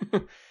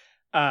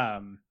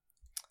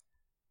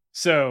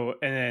 So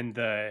and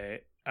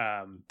then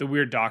the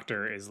weird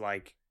doctor is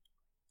like,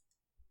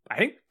 I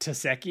think to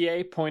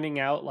Sekie pointing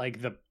out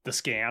like the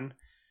scan,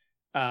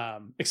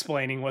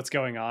 explaining what's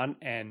going on,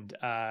 and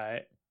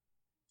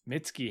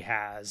Mitsuki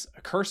has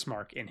a curse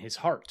mark in his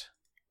heart.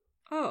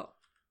 Oh.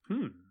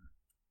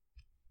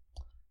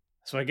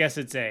 So I guess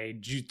it's a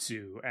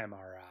jutsu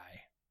MRI.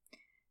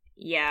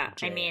 Yeah,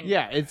 I mean,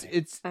 yeah,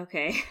 it's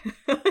okay.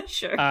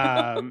 Sure.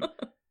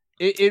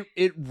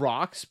 It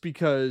rocks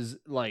because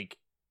like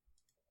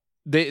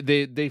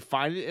they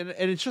find it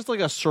and it's just like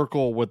a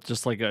circle with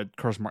just like a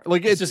curse mark.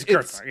 Like it's just a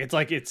curse mark. It's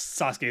like it's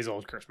Sasuke's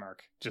old curse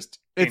mark. Just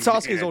it's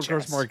Sasuke's old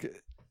curse mark.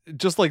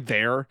 Just like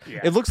there,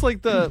 it looks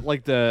like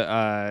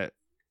the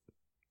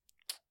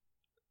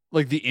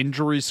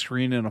injury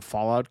screen in a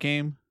Fallout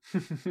game.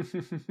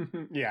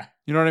 Yeah,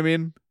 you know what I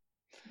mean.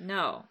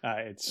 No,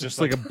 it's just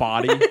like a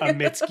body, a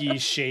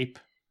Mitsuki shape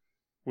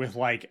with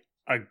like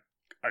a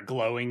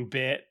glowing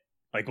bit.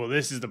 Like, well,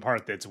 this is the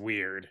part that's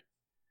weird.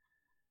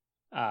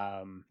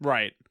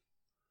 Right.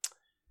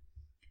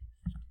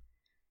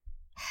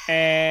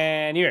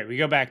 And anyway, we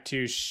go back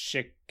to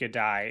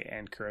Shikadai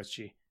and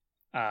Kuroichi.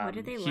 What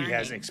are they learning? He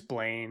has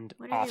explained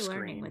what are off they screen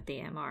learning with the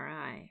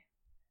MRI?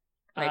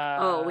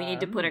 Like, we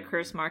need to put a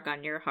curse mark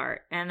on your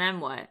heart, and then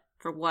what?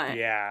 For what?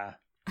 Yeah.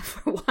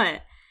 For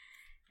what?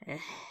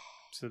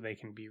 So they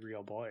can be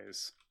real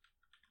boys.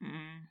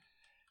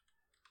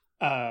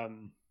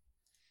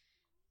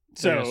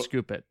 So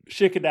scoop it.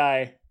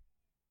 Shikadai.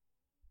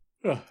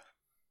 Ugh.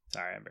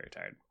 Sorry, I'm very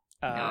tired.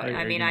 No,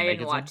 I mean, I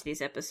didn't watch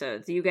these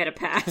episodes. You get a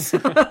pass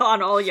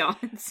on all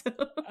yawns.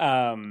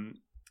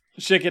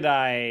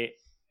 Shikadai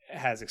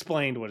has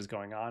explained what is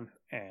going on,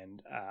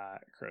 and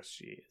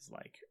Kuroichi is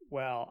like,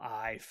 well,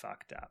 I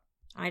fucked up.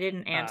 I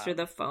didn't answer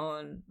the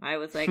phone. I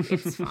was like,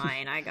 it's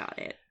fine, I got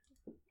it.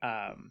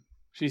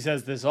 She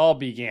says this all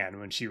began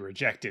when she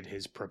rejected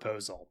his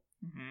proposal.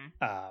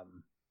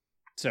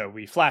 So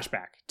we flash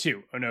back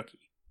to Onoki.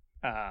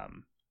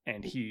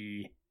 And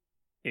he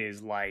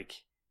is like,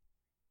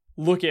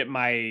 look at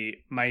my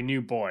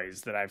new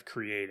boys that I've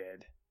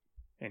created.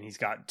 And he's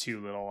got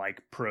two little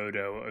like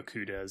proto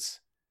Akudas.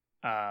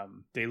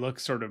 They look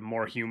sort of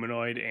more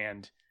humanoid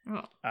and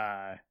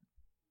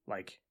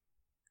like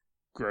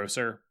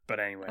grosser, but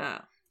anyway.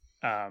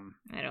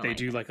 They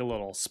do like a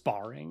little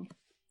sparring.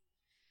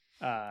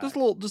 Just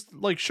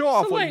like show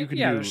off what you can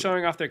do. Yeah, they're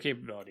showing off their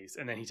capabilities,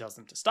 and then he tells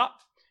them to stop.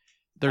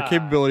 Their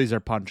capabilities are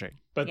punching.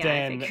 But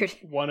then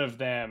one of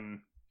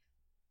them,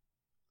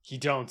 he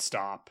don't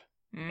stop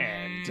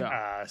and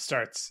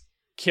starts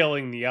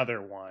killing the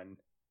other one.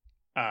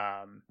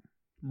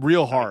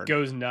 Real hard.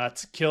 Goes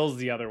nuts, kills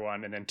the other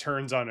one, and then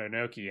turns on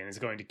Onoki and is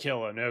going to kill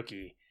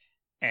Onoki.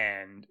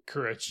 And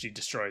Kuroichi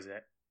destroys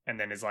it. And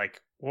then is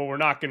like, well, we're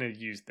not going to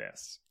use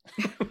this.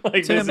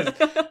 Like, this is...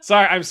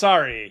 Sorry, I'm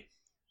sorry.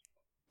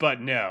 But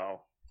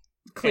no.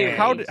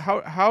 Clearly.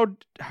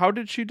 How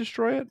did she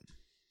destroy it?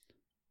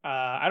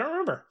 I don't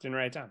remember. Didn't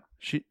write it down.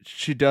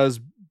 She does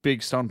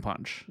Big Stone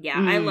Punch. Yeah,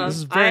 I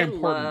love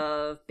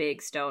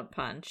Big Stone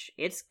Punch.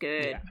 It's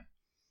good. Yeah.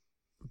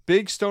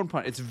 Big Stone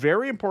Punch. It's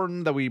very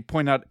important that we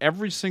point out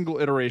every single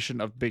iteration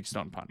of Big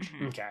Stone Punch.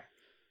 Okay.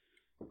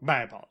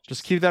 My apologies.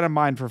 Just keep that in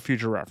mind for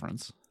future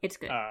reference. It's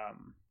good.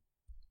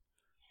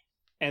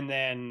 And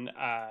then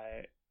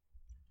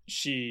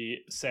she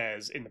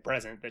says in the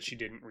present that she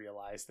didn't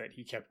realize that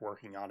he kept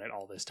working on it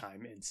all this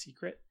time in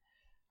secret.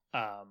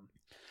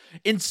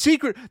 In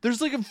secret,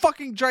 there's like a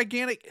fucking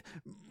gigantic.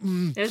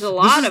 There's a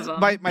lot of them.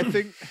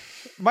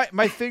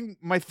 My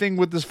thing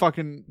with this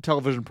fucking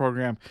television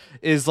program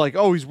is like,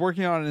 oh, he's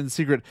working on it in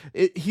secret.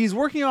 He's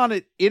working on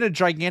it in a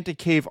gigantic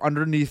cave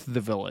underneath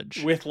the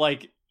village with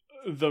like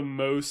the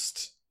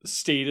most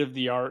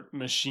state-of-the-art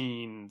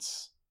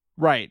machines.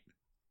 Right.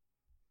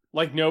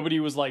 Like nobody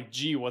was like,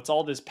 gee, what's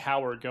all this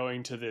power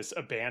going to this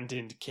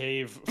abandoned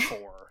cave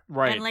for?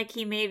 Right. And like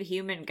he made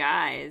human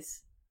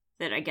guys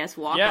that I guess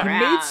walk around.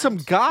 He made some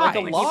guys.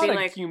 Like a lot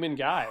of human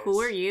guys.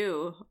 Who are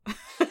you?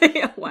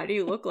 Why do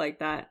you look like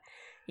that?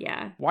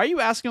 Yeah. Why are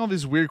you asking all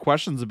these weird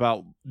questions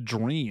about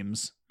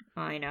dreams?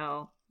 I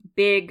know.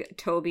 Big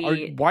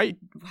Toby. Why?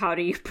 How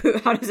do you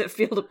poop? How does it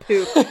feel to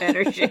poop?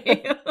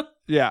 Energy.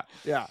 Yeah.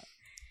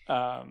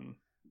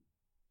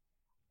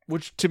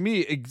 Which to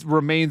me it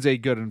remains a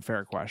good and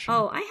fair question.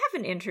 Oh, I have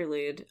an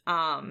interlude.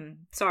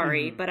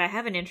 Sorry, but I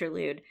have an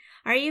interlude.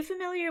 Are you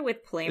familiar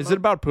with Playmobil? Is it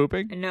about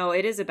pooping? No,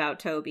 it is about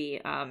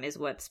Toby. Is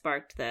what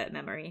sparked the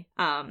memory.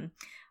 Are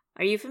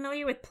you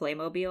familiar with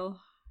Playmobil?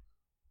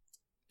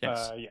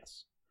 Yes.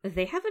 Yes.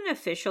 They have an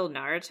official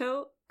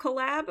Naruto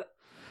collab.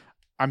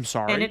 I'm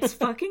sorry. And it's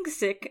fucking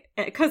sick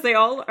because they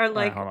all are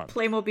like hold on.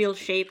 Playmobil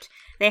shaped.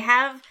 They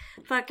have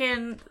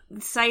fucking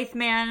Scythe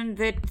Man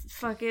that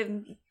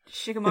fucking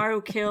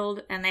Shikamaru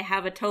killed, and they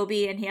have a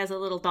Toby and he has a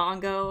little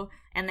dongo,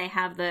 and they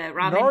have the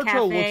ramen Naruto cafe.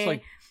 looks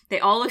like they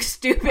all look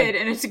stupid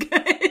and it's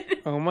good.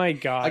 Oh my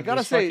god! I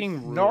gotta say,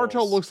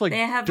 Naruto looks like They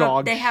have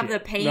dog they have shit. the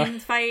pain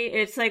fight.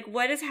 It's like,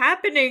 what is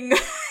happening?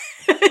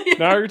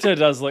 Naruto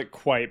does look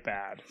quite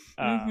bad.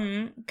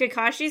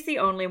 Kakashi's the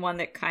only one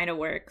that kind of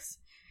works.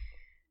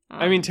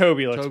 I mean,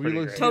 Toby looks Toby pretty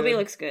looks great. good. Toby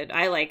looks good.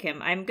 I like him.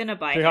 I'm gonna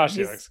buy him.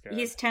 Kakashi looks good.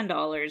 He's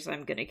 $10.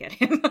 I'm gonna get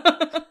him.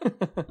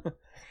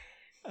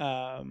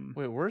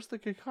 Wait, where's the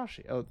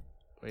Kakashi? Oh,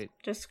 wait.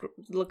 Just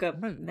look up,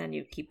 then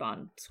you keep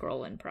on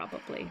scrolling,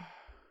 probably.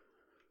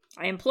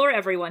 I implore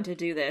everyone to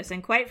do this,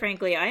 and quite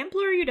frankly, I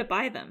implore you to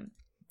buy them.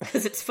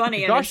 Because it's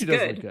funny and it's Kakashi does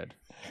good. look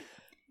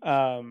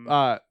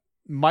good.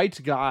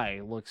 Might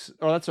Guy looks...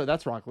 Oh,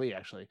 that's Rock Lee,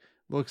 actually.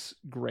 Looks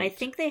great. I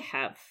think they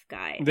have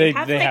Guy. They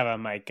have a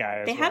Mike Guy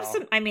as They well. have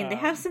some... I mean, they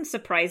have some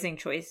surprising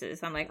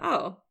choices. I'm like,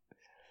 oh,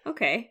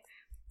 okay.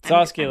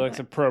 Sasuke I'm looks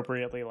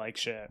appropriately like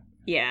shit.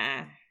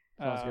 Yeah.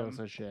 Sasuke looks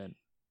like shit.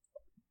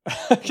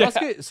 Yeah.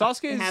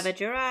 Sasuke's... Have a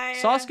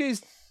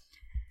Jiraiya.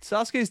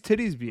 Sasuke's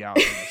titties be out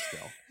in this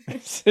still.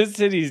 His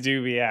titties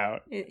do be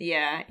out.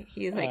 Yeah,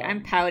 he's like,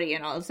 I'm pouty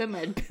and all of a sudden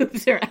my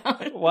boobs are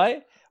out.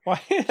 Why? out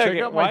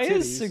my Why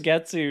is titties.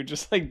 Sugetsu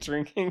just like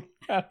drinking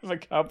out of a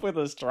cup with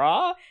a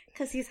straw?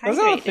 Because he's Those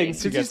are the hydrating.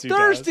 things Because he's Sugetsu does.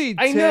 thirsty,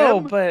 I know,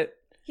 Tim. but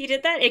He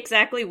did that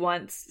exactly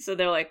once, so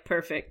they're like,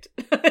 perfect.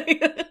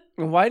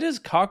 why does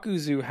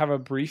Kakuzu have a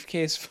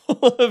briefcase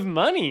full of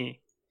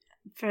money?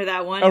 For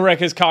that one. Oh, right,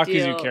 because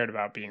Kakuzu deal. cared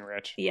about being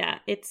rich. Yeah,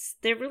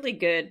 they're really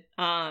good.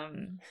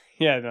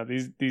 Yeah, no,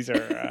 these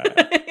are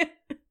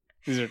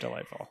these are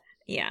delightful.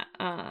 Yeah.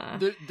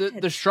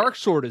 The shark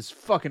sword is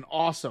fucking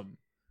awesome.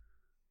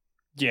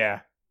 Yeah.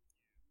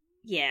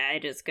 Yeah,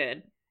 it is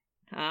good.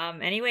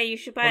 Anyway, you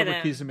should buy Whatever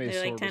them. Kisame's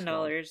They're like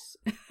sword was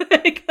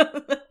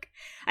 $10.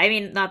 I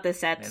mean, not the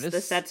sets. Man, The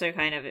sets are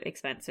kind of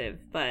expensive,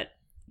 but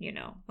you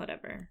know,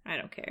 whatever. I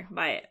don't care.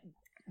 Buy it.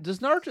 Does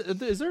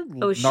Naruto... Is there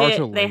Oh Naruto shit!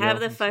 They Lego? have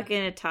the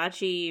fucking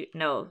Itachi.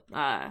 No.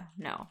 I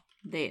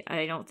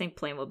don't think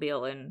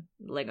Playmobil and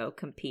Lego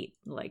compete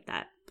like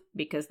that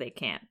because they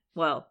can't.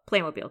 Well,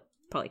 Playmobil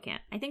probably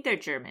can't. I think they're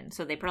German,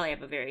 so they probably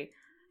have a very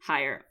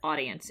higher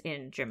audience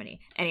in Germany.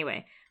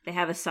 Anyway, they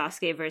have a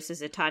Sasuke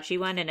versus Itachi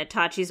one, and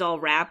Itachi's all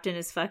wrapped in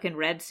his fucking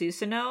red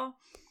Susanoo,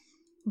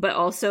 but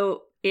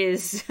also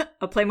is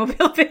a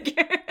Playmobil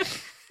figure.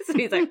 So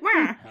he's like, wah.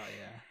 Hell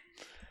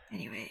yeah.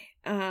 Anyway,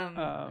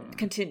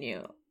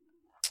 continue.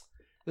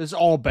 This is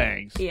all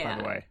bangs, Yeah.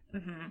 by the way.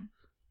 Mm-hmm.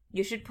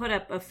 You should put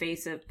up a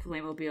face of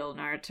Playmobil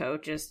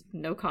Naruto, just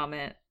no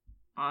comment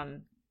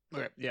on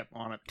Okay, yep,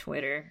 on it.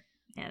 Twitter,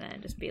 and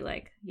then just be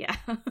like, yeah.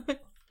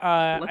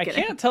 I at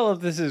can't tell if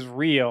this is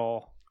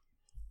real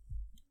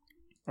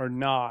or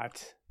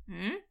not.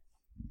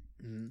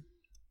 Hmm?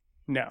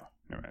 No,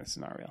 it's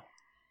not real.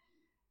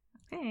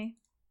 Okay.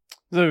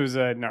 So it was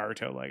a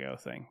Naruto Lego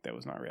thing that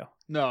was not real.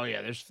 No,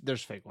 yeah,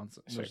 there's fake ones.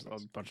 There's There's fake a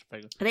ones. bunch of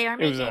fake ones. They are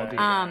It was making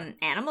a-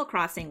 Animal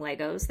Crossing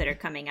Legos that are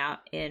coming out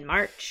in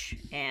March,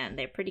 and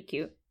they're pretty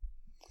cute.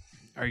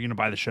 Are you gonna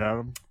buy the shit out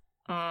of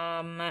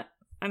them?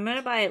 I'm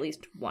gonna buy at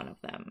least one of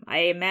them. I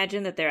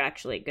imagine that they're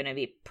actually gonna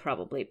be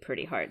probably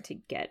pretty hard to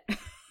get.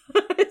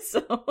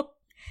 So,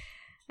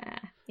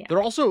 yeah.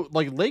 They're also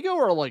like Lego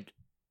are like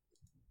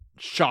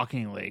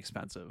shockingly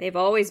expensive. They've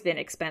always been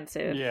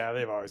expensive. Yeah,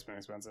 they've always been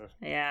expensive.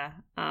 Yeah.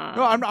 No,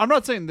 I'm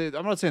not saying they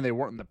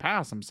weren't in the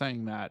past. I'm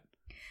saying that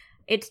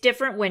It's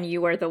different when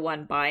you are the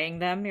one buying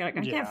them. You're like,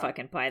 I Yeah. can't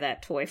fucking buy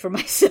that toy for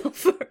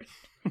myself.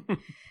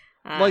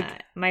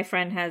 Like- my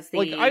friend has the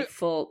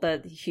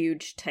the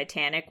huge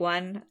Titanic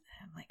one.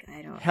 I'm like,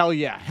 I don't. hell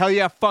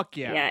yeah, fuck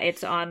yeah. Yeah,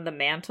 it's on the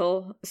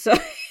mantle, so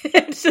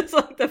it's just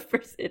like the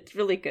first. It's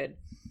really good.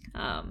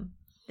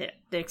 They're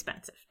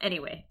expensive.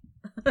 Anyway,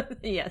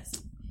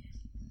 yes,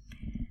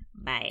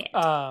 buy it.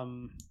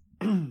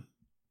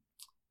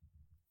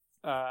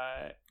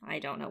 I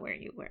don't know where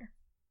you were.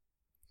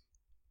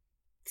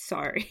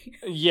 Sorry.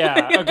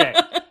 Yeah, okay.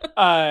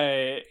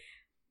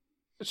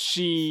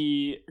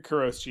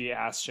 Kuroshi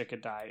asks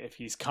Shikadai if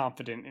he's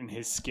confident in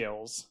his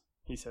skills.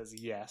 He says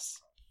yes.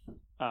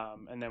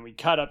 And then we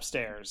cut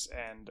upstairs,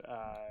 and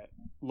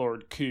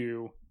Lord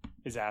Ku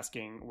is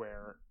asking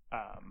where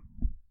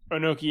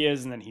Onoki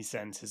is, and then he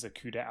sends his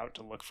Akuta out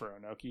to look for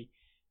Onoki.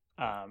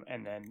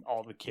 And then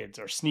all the kids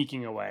are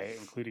sneaking away,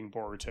 including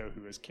Boruto,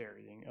 who is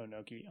carrying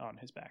Onoki on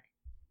his back.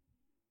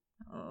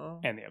 Oh.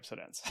 And the episode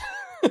ends.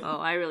 Oh,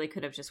 I really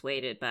could have just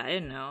waited, but I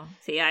didn't know.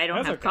 See, I don't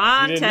That's have okay.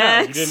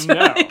 context. You didn't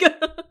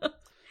know.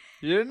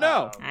 You didn't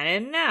know. I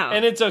didn't know.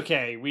 And it's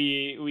okay.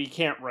 We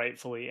can't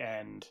rightfully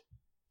end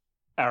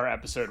our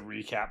episode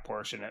recap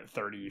portion at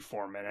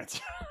 34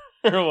 minutes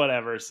or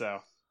whatever, so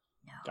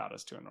got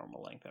us to a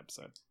normal length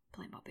episode.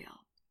 Playmobil.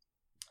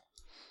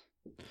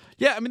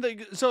 Yeah, I mean,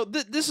 like, so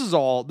this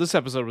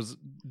episode was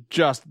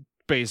just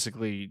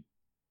basically,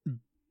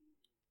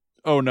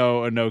 oh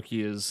no,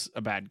 Onoki is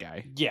a bad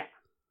guy. Yeah.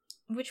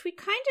 Which we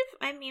kind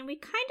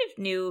of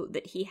knew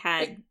that he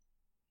had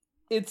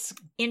It's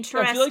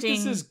interesting. I feel like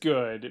this is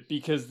good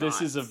because thoughts.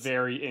 this is a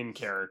very in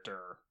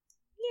character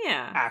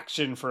Yeah.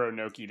 action for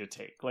Onoki to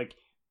take. Like,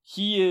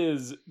 he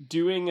is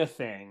doing a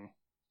thing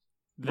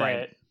that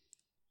Right.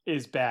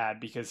 is bad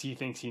because he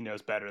thinks he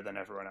knows better than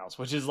everyone else,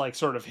 which is like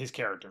sort of his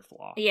character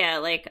flaw. Yeah,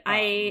 like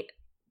I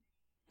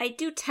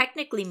do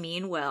technically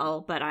mean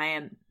well, but I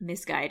am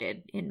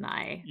misguided in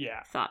my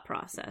thought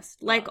process.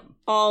 Like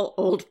all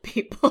old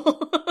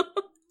people.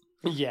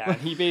 Yeah,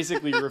 and he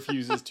basically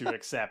refuses to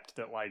accept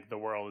that like the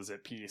world is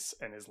at peace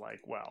and is like,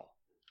 well,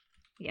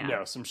 yeah.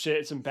 no,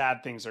 some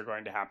bad things are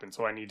going to happen,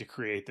 so I need to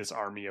create this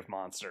army of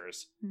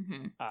monsters.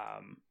 Mm-hmm.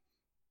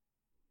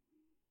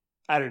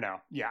 I don't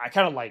know. Yeah, I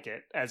kind of like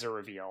it as a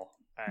reveal.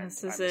 And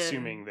This is I'm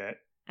assuming that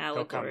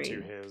he'll come allegory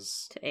to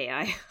his to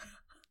AI.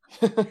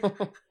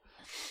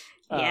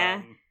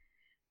 Yeah.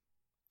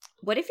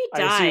 What if he I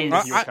assume that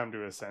dies? he will come to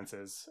his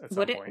senses at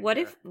some point.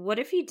 What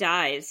if he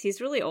dies?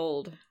 He's really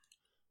old.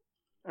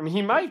 I mean,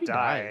 he might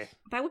die.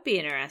 That would be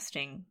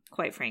interesting,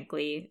 quite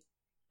frankly.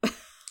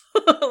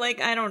 Like,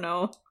 I don't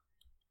know.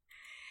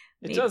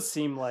 It does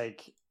seem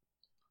like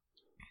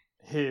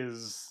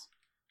his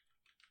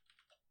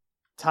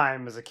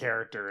time as a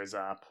character is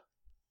up.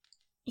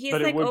 He's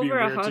but like it would over be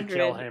weird 100. to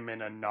kill him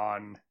in a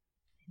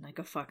Like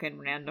a fucking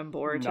random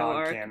Boruto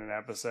arc. non-canon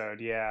episode.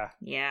 Yeah.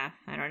 Yeah,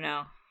 I don't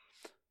know.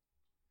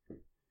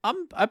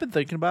 I've been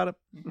thinking about it.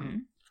 Mm-hmm.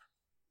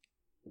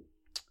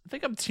 I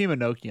think I'm Team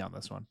Inoki on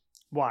this one.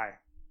 Why?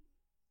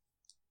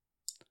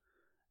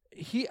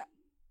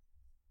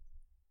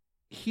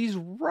 He's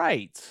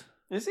right.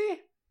 Is he?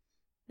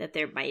 That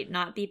there might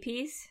not be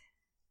peace.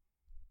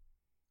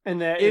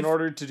 And that in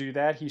order to do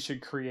that, he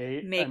should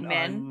create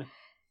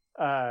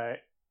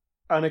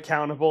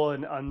unaccountable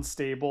and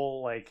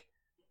unstable like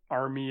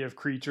army of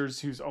creatures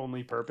whose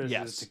only purpose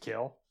is to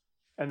kill,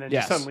 and then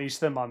just unleash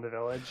them on the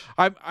village.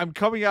 I'm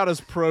coming out as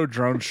pro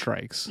drone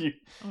strikes.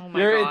 Oh my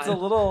god! It's a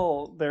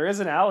little. There is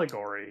an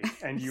allegory,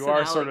 and you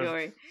are sort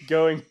of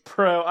going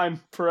pro.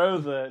 I'm pro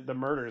the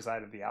murder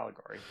side of the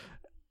allegory.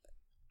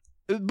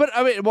 But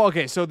I mean, well,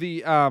 okay. So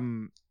the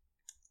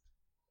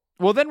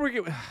well, then we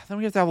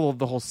have to have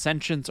the whole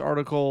sentience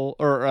article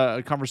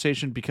or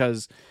conversation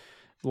because,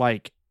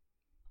 like,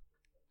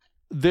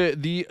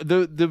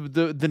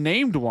 the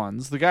named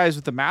ones, the guys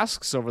with the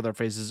masks over their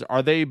faces,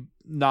 are they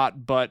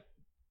not but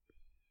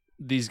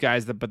these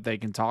guys but they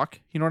can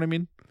talk? You know what I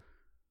mean?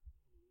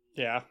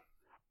 Yeah.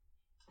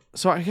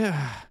 So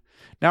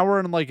now we're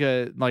in like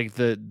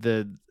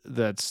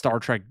the Star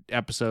Trek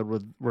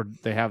episode where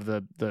they have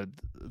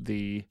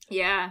the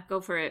yeah, go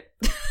for it.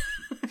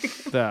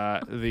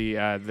 the you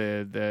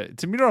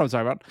know what I'm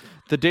talking about,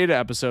 the Data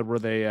episode where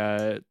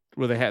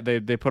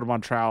they put him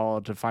on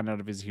trial to find out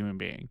if he's a human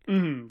being.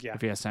 Mm-hmm, yeah.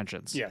 If he has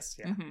sentience. Yes.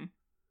 Yeah. Mm-hmm.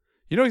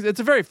 You know, it's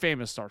a very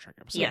famous Star Trek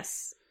episode.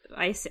 Yes,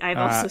 I've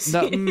also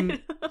seen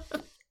it.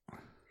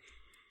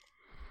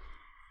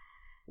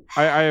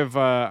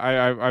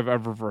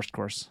 I've reversed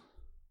course.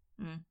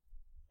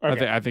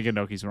 Okay. I think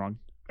Inoki's wrong.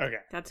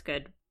 Okay, that's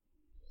good.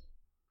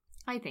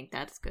 I think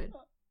that's good.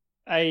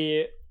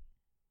 I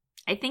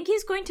think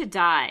he's going to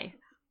die.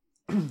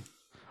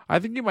 I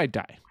think he might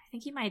die. I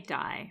think he might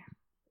die.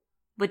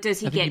 But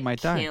does he get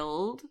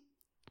killed?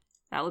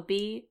 That would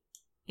be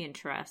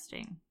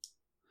interesting.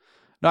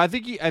 No, I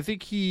think he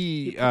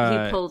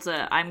pulls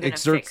I'm gonna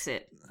fix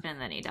it, and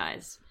then he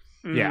dies.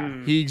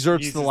 Yeah, he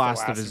exerts the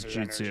last of his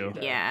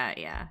jutsu.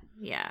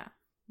 Yeah.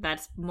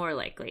 That's more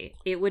likely.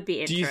 It would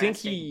be interesting. Do you think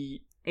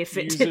he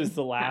uses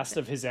the last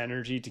of his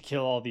energy to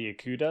kill all the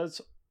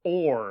Akudas,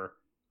 or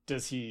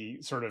does he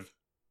sort of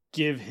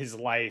give his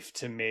life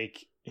to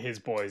make his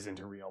boys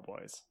into real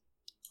boys?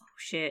 Oh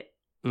shit.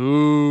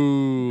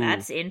 Ooh.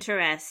 That's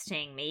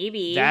interesting.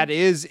 Maybe. That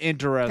is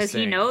interesting. Because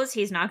he knows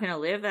he's not going to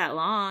live that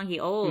long.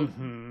 He's old.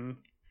 Mm-hmm.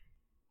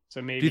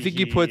 So maybe do you think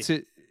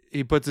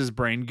he puts his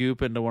brain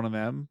goop into one of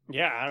them?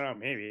 Yeah, I don't know,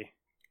 maybe.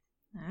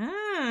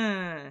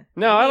 No,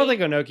 maybe. I don't think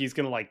Onoki's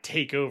going to like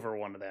take over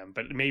one of them,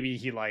 but maybe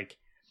he like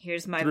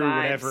here's my through vibes.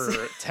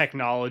 whatever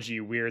technology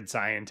weird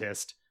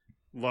scientist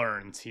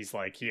learns, he's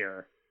like,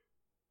 here,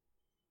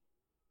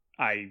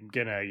 I'm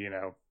gonna,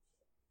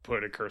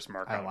 put a curse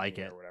mark on it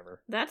or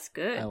whatever. That's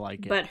good. I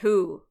like it. But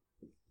who?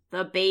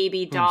 The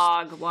baby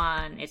dog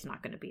one. It's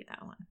not going to be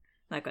that one.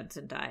 That one's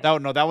going to die.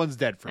 No, that one's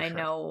dead for sure. I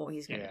know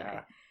he's going to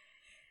die.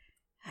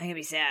 I'm going to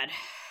be sad.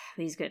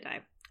 He's going to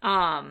die.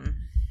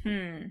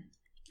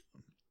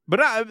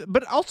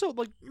 But also,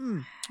 like,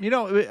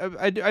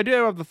 I do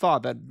have the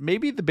thought that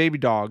maybe the baby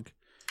dog,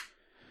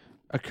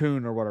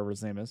 Akun or whatever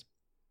his name is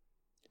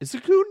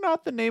Akun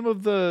not the name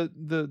of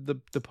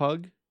the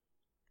pug?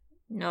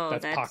 No,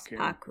 that's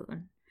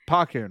Akun.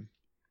 Pakun.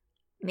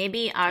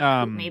 Maybe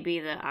Akun. Maybe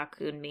the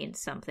Akun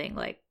means something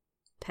like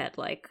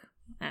pet-like.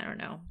 I don't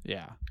know.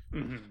 Yeah.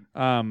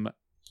 Mm-hmm.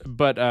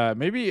 But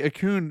maybe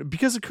Akun,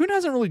 because Akun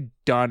hasn't really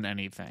done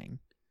anything.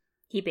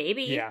 He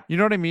baby. Yeah. You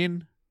know what I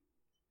mean?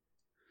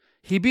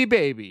 He be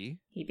baby.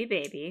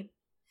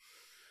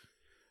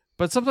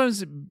 But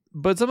sometimes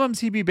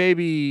he be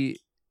baby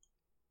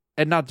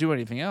and not do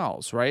anything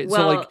else, right?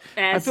 Well, so like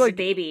as I feel like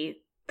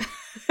baby,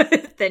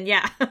 then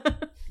yeah.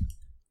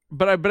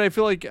 but I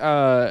feel like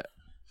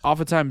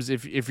oftentimes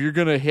if you're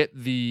gonna hit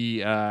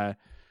the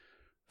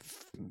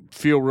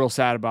feel real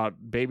sad about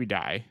baby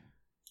die,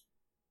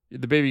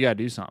 the baby gotta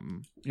do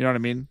something. You know what I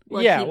mean?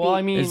 Well, Yeah, well,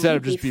 I mean, instead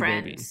of just be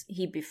baby.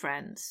 He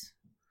befriends.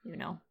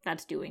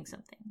 That's doing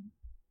something.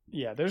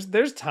 Yeah,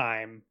 there's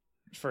time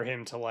for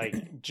him to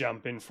like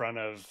jump in front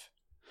of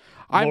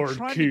I'm Lord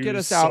trying Ku's to get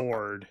us out.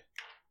 sword.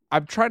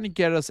 I'm trying to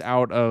get us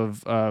out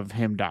of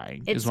him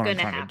dying. It's is what I'm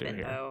gonna trying to do happen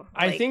here. though.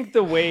 I think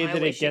the way I that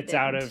it wish gets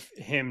out didn't. of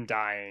him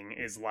dying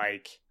is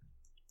like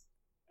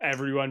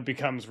everyone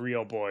becomes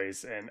real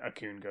boys and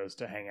Akun goes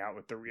to hang out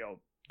with the real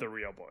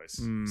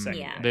boys. Seki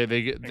Yeah. and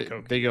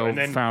They go and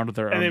then, found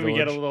their own and then we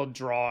get a village. little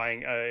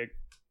drawing, a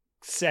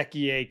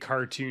Sekie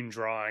cartoon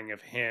drawing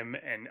of him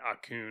and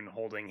Akun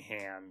holding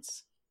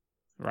hands.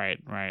 Right.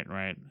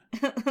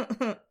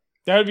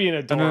 That would be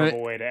an then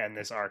adorable way to end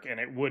this arc, and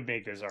it would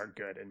make this arc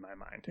good in my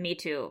mind. Me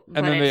too. And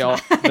but then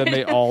it's not.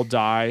 they all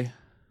die,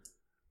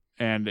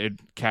 and it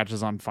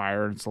catches on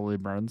fire and slowly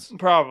burns.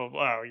 Probably.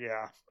 Oh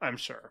yeah, I'm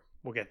sure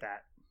we'll get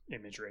that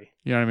imagery.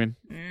 You know what I mean?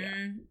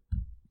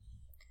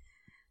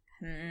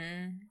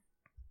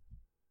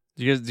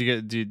 Do you think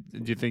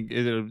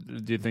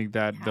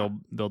that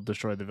they'll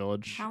destroy the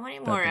village? How many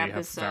that more they have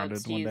episodes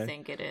founded do one you day?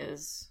 think it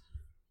is?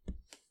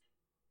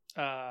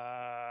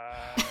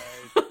 I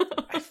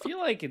feel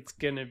like it's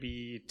gonna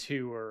be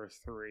 2 or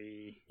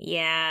 3.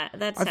 Yeah,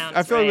 that sounds.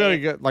 I feel right. like we gotta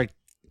get like.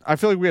 I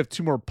feel like we have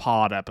 2 more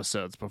pod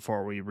episodes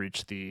before we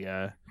reach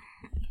the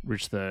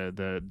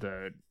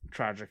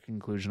tragic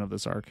conclusion of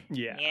this arc.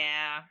 Yeah.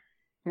 Yeah.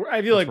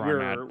 I feel That's like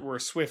where I'm we're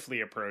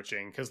swiftly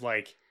approaching because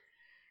like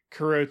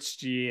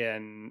Kuroichi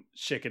and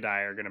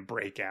Shikadai are gonna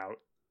break out,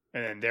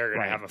 and then they're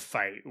gonna Right. have a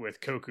fight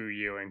with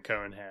Kokuyu and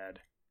Conehead.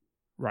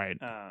 Right.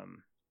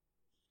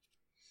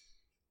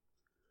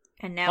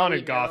 And now Haunted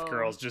we goth know-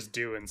 girl's just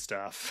doing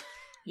stuff.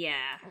 Yeah.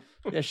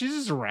 Yeah, she's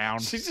just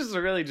around. She's just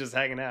really just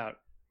hanging out.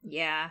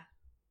 Yeah.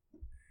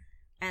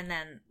 And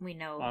then we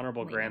know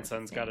Honorable we know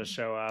grandson's the got to thing.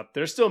 show up.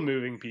 They're still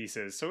moving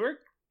pieces, so we're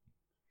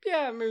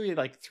maybe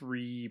like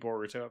 3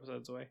 Boruto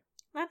episodes away.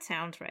 That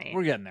sounds right.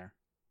 We're getting there.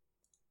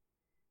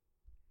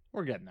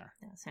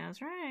 That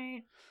sounds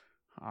right.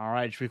 All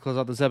right, should we close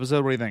out this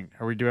episode? What do you think?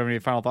 Do we have any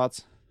final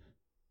thoughts?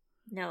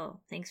 No,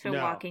 thanks for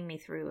No. walking me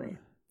through it.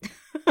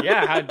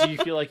 Yeah, how do you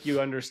feel like you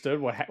understood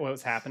what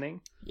was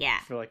happening? Yeah.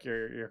 Feel like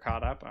you're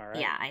caught up? All right.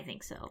 Yeah, I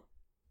think so.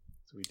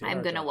 So we did I'm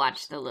our gonna jobs.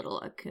 watch the little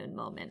Akun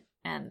moment,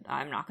 and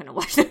I'm not gonna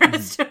watch the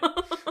rest of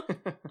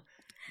them.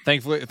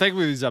 Thankfully,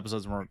 these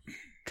episodes weren't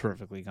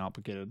terrifically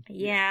complicated.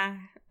 Yeah.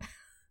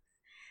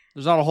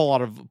 There's not a whole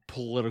lot of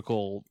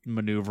political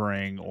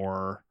maneuvering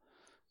or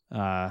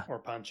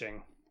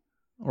punching.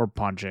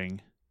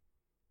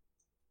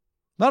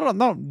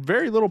 Not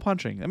very little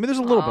punching. I mean, there's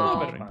a little bit of Oh.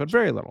 punching, but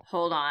very little.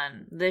 Hold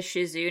on. The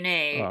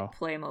Shizune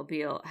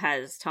Playmobil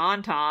has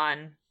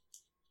Tauntaun.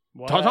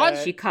 What?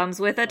 Tauntaun? She comes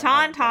with a Oh, okay.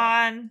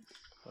 Tauntaun.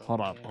 Hold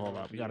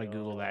up. We gotta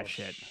Google that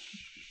shit.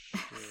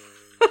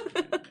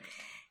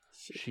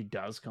 She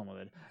does come with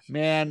it.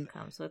 Man,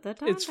 Comes with a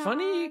Tauntaun. It's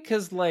funny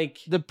because like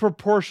the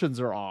proportions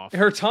are off.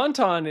 her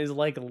Tauntaun is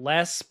like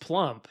less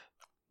plump.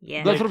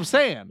 Yeah. That's what I'm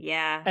saying.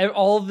 Yeah. And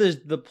all the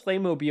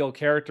Playmobil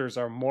characters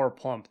are more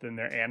plump than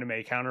their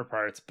anime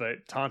counterparts,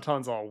 but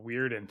Tauntaun's all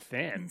weird and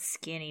thin.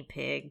 Skinny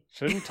pig.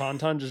 Shouldn't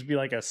Tauntaun just be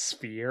like a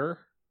sphere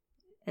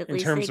At in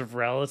least terms they- of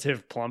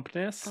relative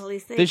plumpness? At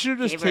least They should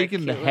have just gave her a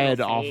taken the cute head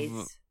little off face.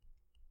 of-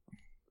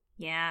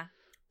 Yeah.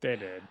 They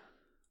did.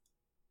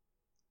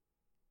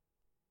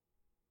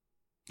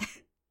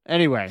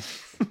 Anyway,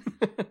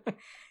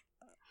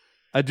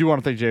 I do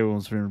want to thank Jay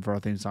Williams for our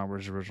theme song,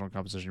 which is original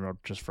composition he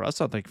wrote just for us.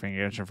 So thank you for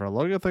hanging out for our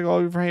logo. Thank all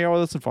of you for hanging out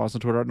with us and follow us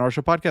on Twitter at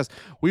NARUSHOW Podcast.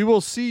 We will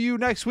see you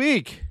next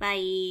week.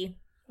 Bye.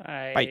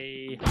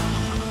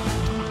 Bye.